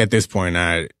 I think at this point,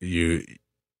 I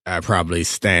probably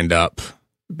stand up,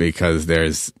 because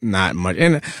there's not much.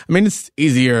 And I mean, it's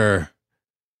easy to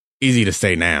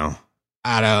say now.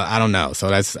 I don't know.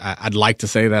 So I'd like to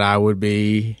say that I would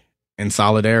be in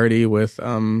solidarity with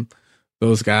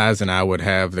those guys, and I would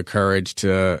have the courage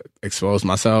to expose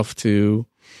myself to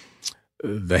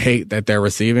the hate that they're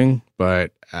receiving.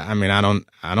 But I mean, I don't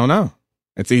know.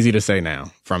 It's easy to say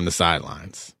now from the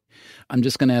sidelines. I'm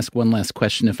just going to ask one last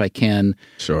question if I can.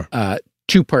 Sure.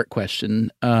 Two-part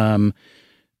question.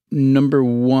 Number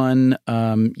one,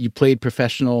 you played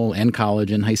professional and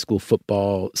college and high school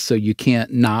football, so you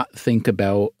can't not think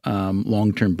about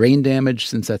long-term brain damage,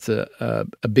 since that's a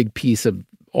big piece of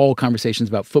all conversations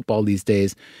about football these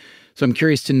days. So I'm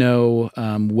curious to know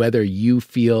whether you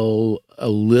feel a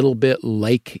little bit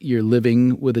like you're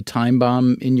living with a time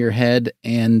bomb in your head,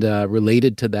 and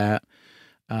related to that,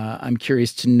 I'm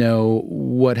curious to know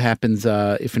what happens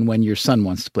if and when your son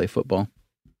wants to play football.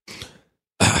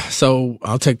 So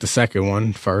I'll take the second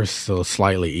one first. So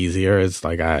slightly easier. It's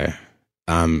like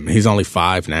he's only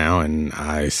 5 now, and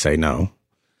I say no.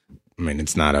 I mean,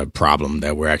 it's not a problem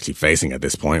that we're actually facing at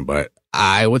this point, but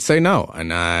I would say no.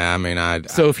 And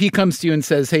So if he comes to you and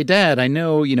says, "Hey, Dad, I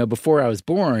know, before I was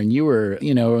born, you were,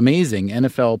 amazing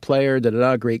NFL player,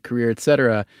 great career,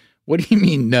 etc." What do you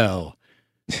mean no?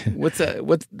 What's that?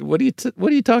 What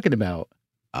are you talking about?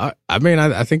 I mean,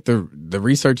 I think the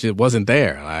research, it wasn't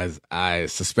there. I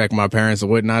suspect my parents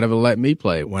would not have let me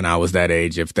play when I was that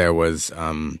age if there was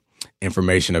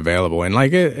information available. And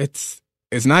like it's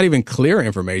not even clear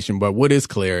information, but what is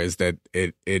clear is that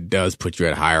it does put you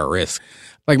at higher risk.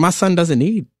 Like my son doesn't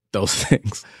need those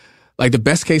things. Like the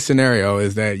best case scenario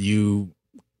is that you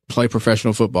play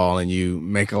professional football and you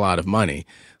make a lot of money.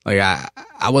 Like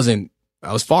I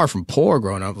was far from poor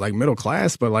growing up, like middle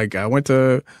class, but like I went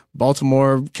to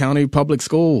Baltimore County Public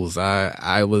Schools.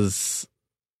 I was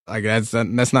like, that's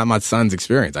not my son's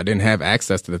experience. I didn't have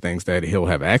access to the things that he'll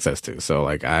have access to. So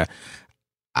like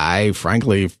I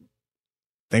frankly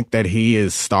think that he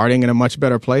is starting in a much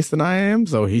better place than I am.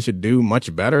 So he should do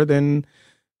much better than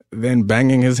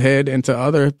banging his head into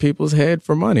other people's head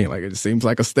for money. Like it seems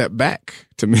like a step back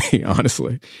to me,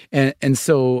 honestly. And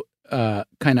so,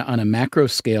 kind of on a macro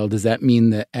scale, does that mean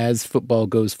that as football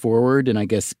goes forward, and I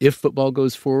guess if football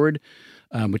goes forward,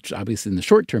 which obviously in the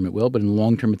short term it will, but in the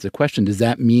long term it's a question, does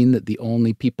that mean that the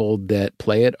only people that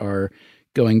play it are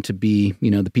going to be,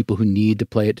 the people who need to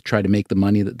play it to try to make the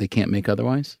money that they can't make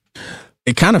otherwise?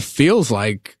 It kind of feels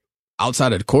like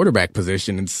outside of the quarterback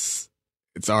position, it's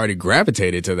already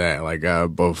gravitated to that, like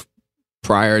both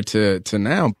prior to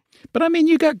now. But I mean,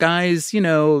 you got guys,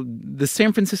 the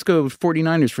San Francisco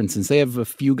 49ers, for instance, they have a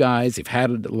few guys, they've had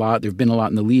a lot, there've been a lot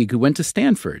in the league who went to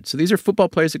Stanford. So these are football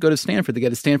players that go to Stanford, they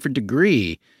get a Stanford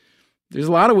degree. There's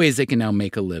a lot of ways they can now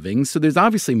make a living. So there's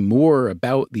obviously more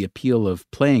about the appeal of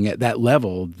playing at that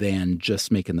level than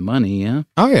just making the money, yeah?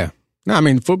 Oh, yeah. No, I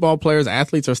mean, football players,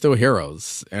 athletes are still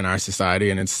heroes in our society,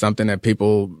 and it's something that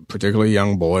people, particularly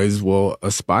young boys, will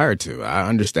aspire to. I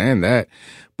understand that,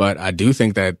 but I do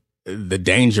think that the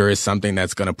danger is something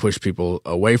that's going to push people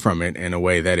away from it in a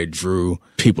way that it drew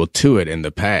people to it in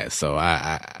the past. So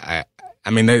I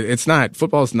mean,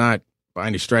 football's not by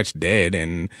any stretch dead,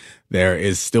 and there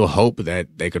is still hope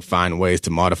that they could find ways to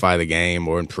modify the game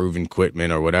or improve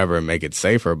equipment or whatever and make it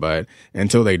safer. But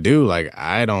until they do, like,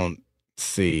 I don't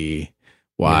see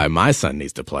why my son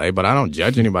needs to play, but I don't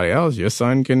judge anybody else. Your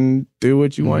son can do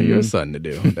what you want your son to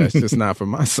do. That's just not for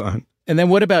my son. And then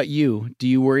what about you? Do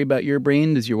you worry about your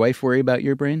brain? Does your wife worry about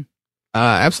your brain?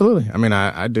 Absolutely. I mean,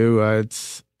 I do.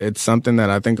 It's something that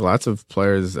I think lots of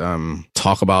players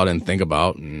talk about and think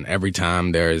about. And every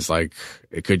time there's like,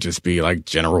 it could just be like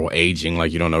general aging,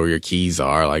 like you don't know where your keys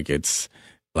are. Like it's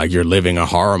like you're living a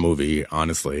horror movie,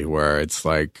 honestly, where it's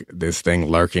like this thing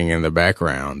lurking in the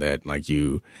background that like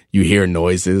you hear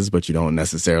noises, but you don't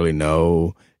necessarily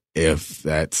know if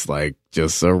that's like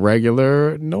just a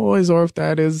regular noise or if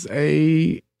that is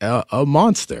a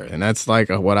monster. And that's like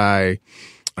what I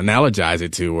analogize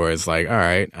it to, where it's like, all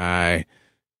right, I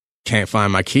can't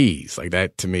find my keys. Like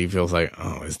that to me feels like,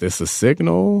 oh, is this a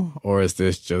signal or is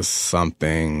this just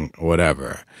something,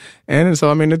 whatever? And so,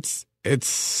 I mean,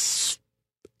 it's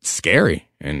scary.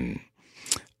 And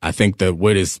I think that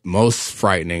what is most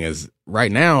frightening is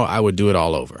right now I would do it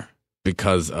all over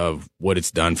because of what it's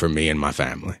done for me and my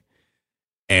family.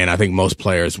 And I think most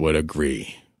players would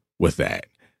agree with that,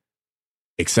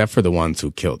 except for the ones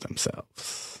who killed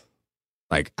themselves.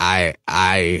 Like I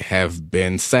have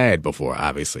been sad before,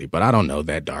 obviously, but I don't know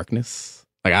that darkness.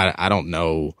 Like I don't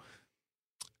know.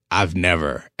 I've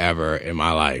never, ever in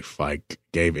my life, like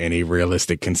gave any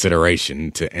realistic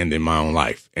consideration to ending my own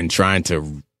life and trying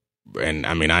to, and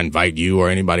I mean, I invite you or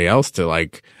anybody else to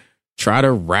like try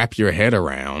to wrap your head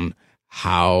around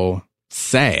how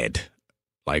sad,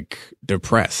 like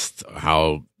depressed,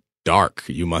 how dark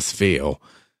you must feel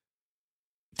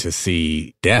to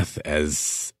see death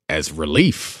as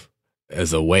relief,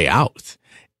 as a way out.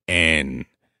 And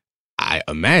I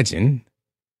imagine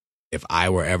if I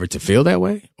were ever to feel that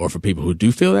way, or for people who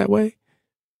do feel that way,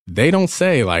 they don't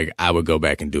say like, I would go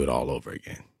back and do it all over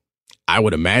again. I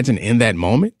would imagine in that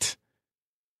moment,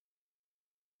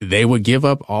 they would give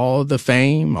up all the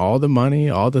fame, all the money,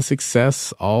 all the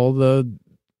success, all the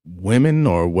women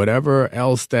or whatever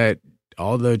else, that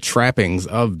all the trappings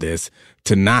of this,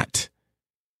 to not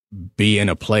be in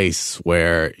a place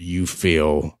where you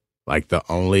feel like the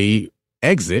only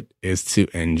exit is to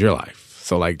end your life.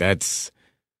 So like that's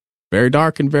very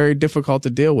dark and very difficult to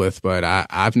deal with, but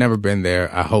I've never been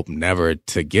there. I hope never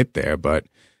to get there. But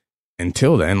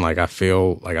until then, like I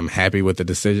feel like I'm happy with the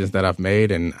decisions that I've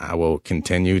made, and I will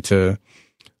continue to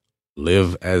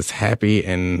live as happy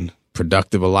and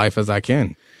productive a life as I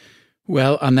can.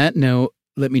 Well, on that note,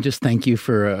 Let me just thank you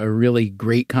for a really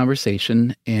great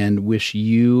conversation and wish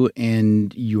you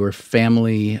and your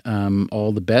family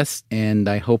all the best. And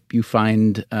I hope you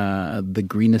find the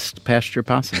greenest pasture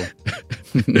possible.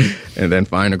 And then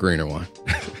find a greener one.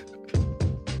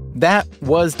 That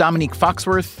was Dominique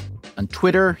Foxworth. On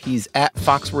Twitter, he's at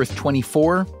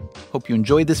Foxworth24. Hope you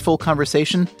enjoyed this full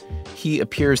conversation. He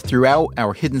appears throughout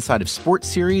our Hidden Side of Sports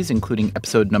series, including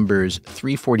episode numbers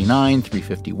 349,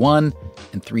 351,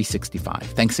 and 365.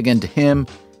 Thanks again to him,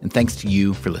 and thanks to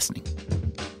you for listening.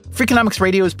 Freakonomics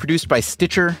Radio is produced by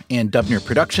Stitcher and Dubner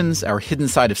Productions. Our Hidden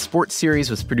Side of Sports series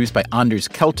was produced by Anders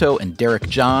Kelto and Derek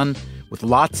John, with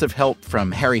lots of help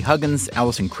from Harry Huggins,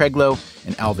 Allison Craiglow,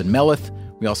 and Alvin Melleth.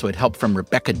 We also had help from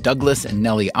Rebecca Douglas and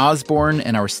Nellie Osborne,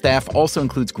 and our staff also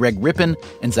includes Greg Rippin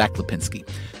and Zach Lipinski.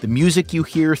 The music you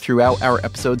hear throughout our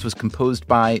episodes was composed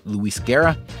by Luis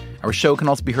Guerra. Our show can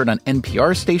also be heard on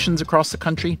NPR stations across the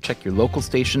country. Check your local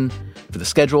station for the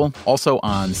schedule. Also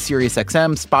on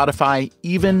SiriusXM, Spotify,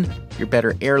 even your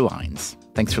better airlines.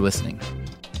 Thanks for listening.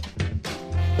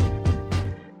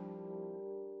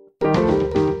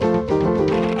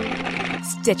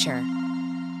 Stitcher.